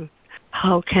capital Him.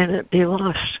 How can it be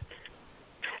lost?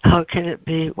 How can it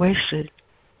be wasted?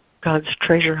 God's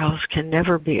treasure house can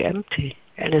never be empty,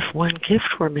 and if one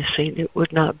gift were missing, it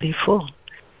would not be full.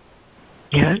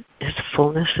 Yet, its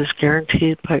fullness is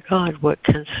guaranteed by God. What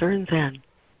concern, then,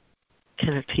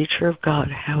 can a teacher of God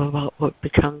have about what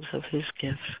becomes of his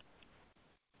gifts?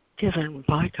 Given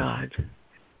by God,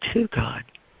 to God,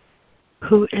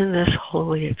 who in this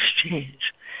holy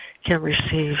exchange can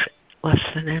receive less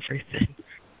than everything.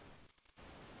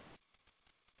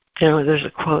 You know, there's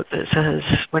a quote that says,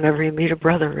 whenever you meet a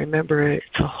brother, remember it's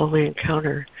a holy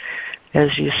encounter.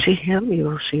 As you see him, you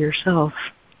will see yourself.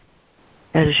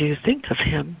 As you think of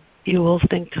him, you will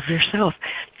think of yourself.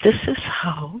 This is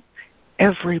how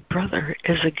every brother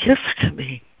is a gift to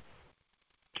me.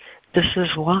 This is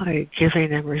why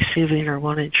giving and receiving are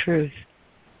one in truth.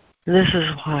 This is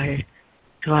why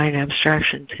divine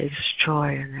abstraction takes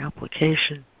joy in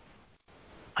application.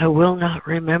 I will not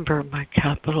remember my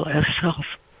capital S self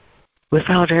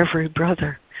without every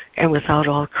brother and without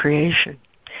all creation.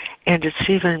 And it's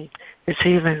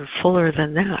even fuller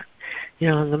than that. You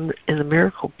know, in the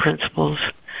miracle principles,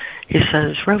 he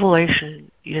says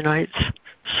revelation unites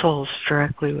souls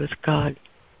directly with God.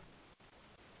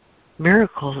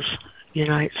 Miracles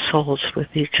unite souls with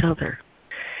each other.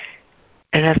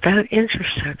 And at that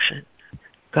intersection,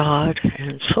 God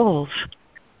and souls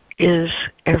is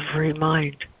every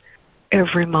mind.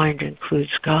 Every mind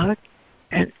includes God,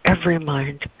 and every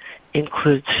mind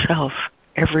includes self.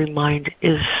 Every mind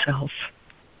is self.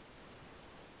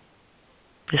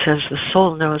 It says the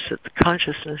soul knows that the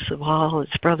consciousness of all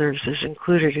its brothers is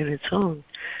included in its own.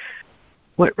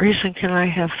 What reason can I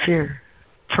have fear?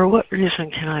 For what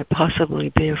reason can I possibly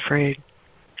be afraid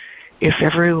if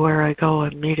everywhere I go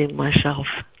I'm meeting myself?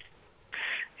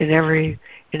 In every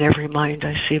mind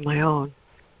I see my own.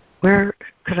 Where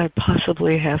could I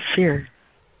possibly have fear?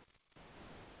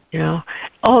 You know,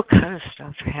 all kind of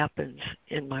stuff happens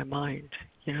in my mind.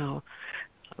 You know,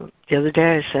 the other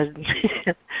day I said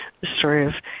the story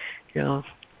of, you know,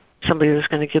 somebody was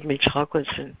going to give me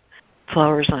chocolates and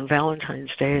flowers on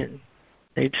Valentine's Day, and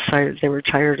they decided they were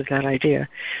tired of that idea.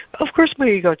 Of course, my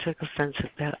ego took offense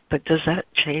at that, but does that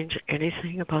change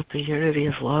anything about the unity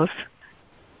of love?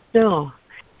 No.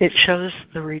 It shows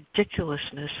the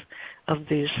ridiculousness of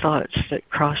these thoughts that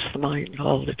cross the mind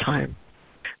all the time.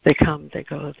 They come, they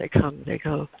go, they come, they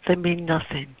go. They mean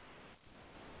nothing.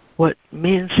 What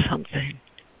means something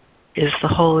is the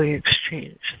holy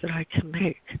exchange that I can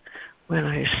make when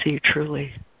I see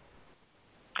truly.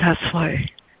 That's why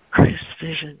Christ's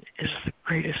vision is the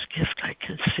greatest gift I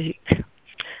can seek.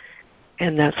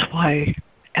 And that's why,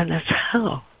 and that's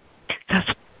how.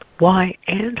 That's why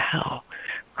and how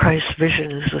Christ's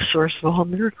vision is the source of all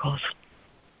miracles.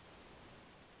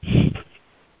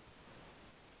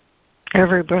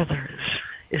 Every brother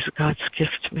is God's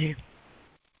gift to me.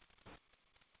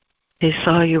 He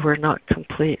saw you were not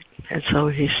complete, and so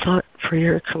he sought for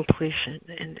your completion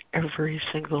in every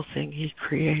single thing he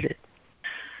created.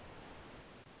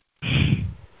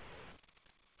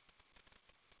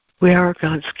 We are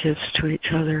God's gifts to each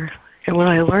other, and when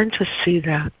I learn to see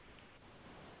that,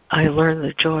 I learn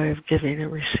the joy of giving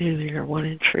and receiving are one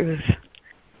in truth.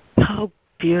 How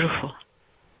beautiful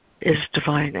is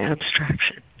divine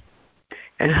abstraction,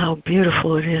 and how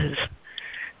beautiful it is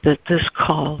that this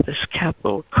call, this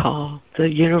capital call, the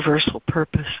universal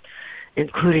purpose,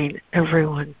 including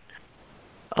everyone,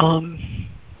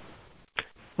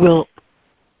 will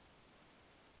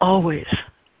always,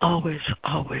 always,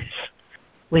 always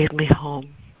lead me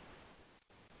home.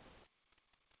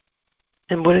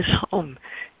 And what is home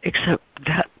except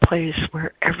that place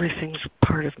where everything's a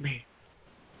part of me?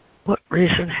 What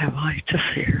reason have I to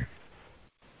fear?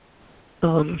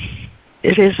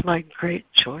 It is my great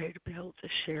joy to be able to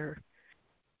share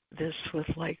this with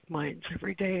like minds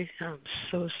every day. I'm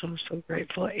so, so, so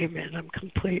grateful. Amen. I'm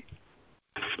complete.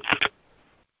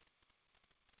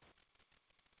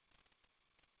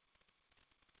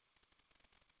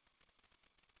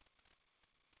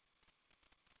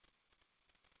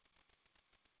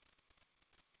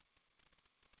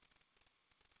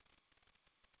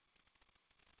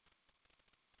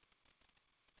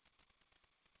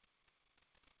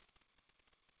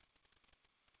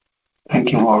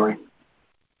 Thank you, Laurie.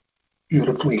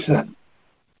 Beautifully said.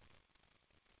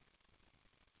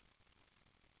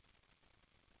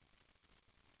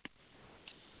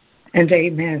 And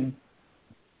amen.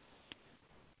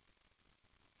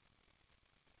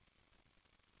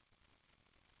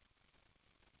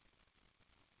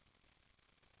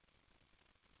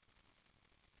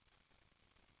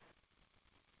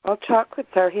 All chocolates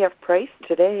are half price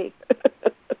today.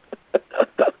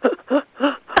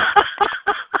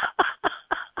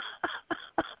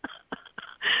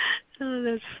 Oh,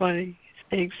 that's funny.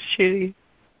 Thanks, Judy.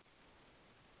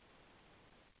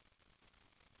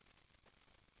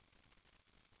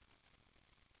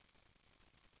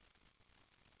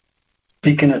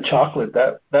 Speaking of chocolate,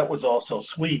 that was also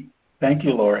sweet. Thank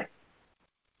you, Laurie.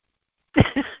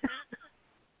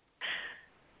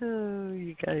 Oh,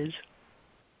 you guys.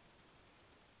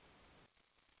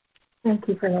 Thank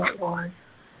you for that, Lauren.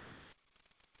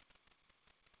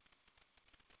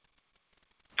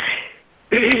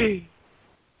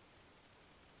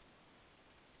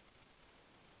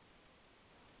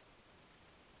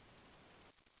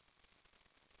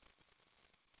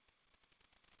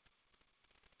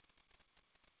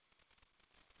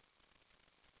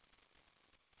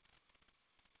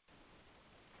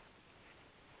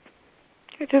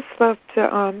 I just love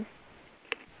to,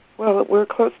 well, we're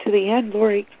close to the end.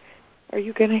 Lori, are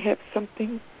you going to have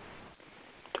something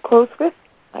to close with?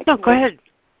 No, go ahead.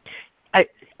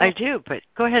 I do, but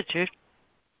go ahead, Jude.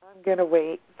 I'm going to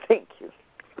wait. Thank you.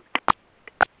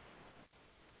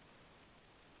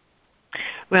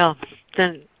 Well,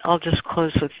 then I'll just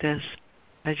close with this.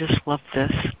 I just love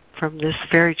this from this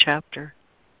very chapter.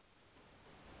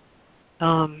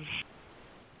 In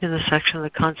the section of the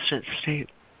constant state.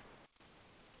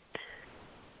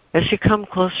 As you come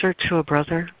closer to a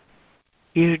brother,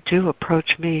 you do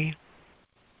approach me.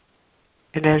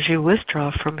 And as you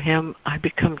withdraw from him, I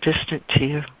become distant to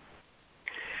you.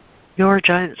 Your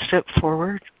giant step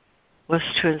forward was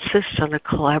to insist on a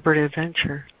collaborative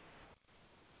venture.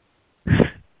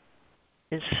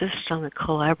 Insist on a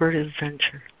collaborative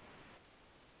venture.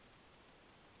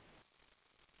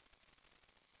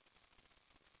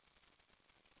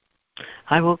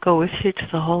 I will go with you to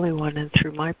the Holy One, and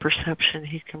through my perception,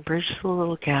 He can bridge the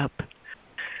little gap.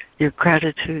 Your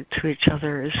gratitude to each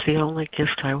other is the only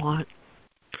gift I want.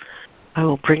 I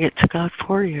will bring it to God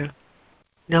for you,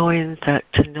 knowing that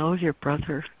to know your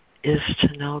brother is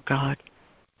to know God.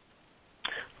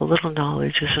 A little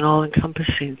knowledge is an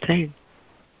all-encompassing thing.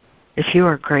 If you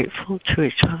are grateful to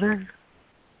each other,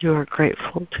 you are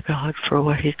grateful to God for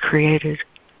what He created.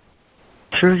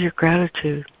 Through your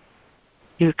gratitude,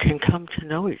 you can come to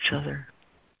know each other.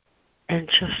 And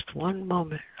just one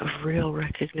moment of real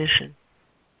recognition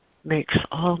makes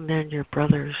all men your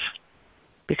brothers,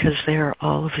 because they are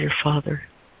all of your Father.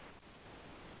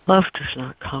 Love does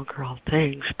not conquer all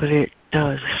things, but it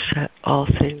does set all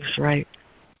things right.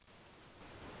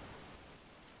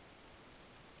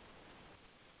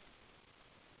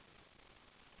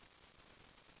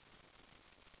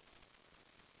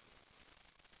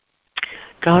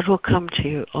 God will come to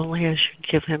you only as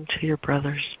you give Him to your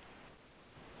brothers.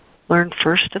 Learn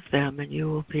first of them, and you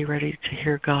will be ready to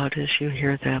hear God as you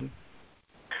hear them.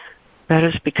 That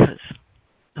is because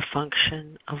the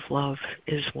function of love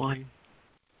is one.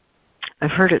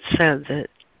 I've heard it said that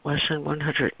Lesson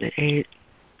 108,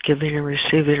 giving and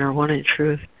receiving are one in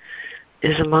truth,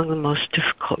 is among the most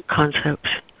difficult concepts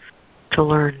to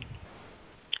learn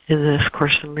in this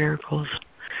Course in Miracles.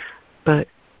 But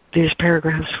these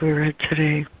paragraphs we read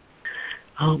today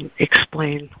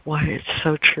explain why it's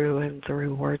so true and the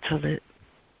rewards of it.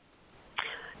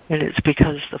 And it's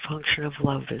because the function of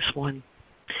love is one.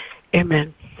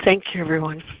 Amen. Thank you,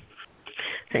 everyone.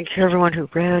 Thank you, everyone who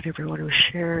read, everyone who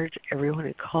shared, everyone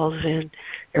who calls in,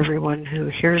 everyone who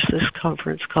hears this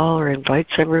conference call or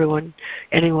invites anyone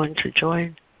to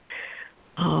join.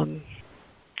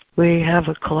 We have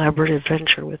a collaborative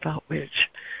venture without which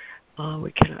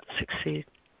we cannot succeed.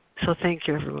 So thank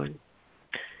you, everyone.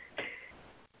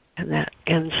 And that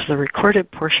ends the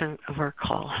recorded portion of our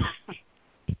call.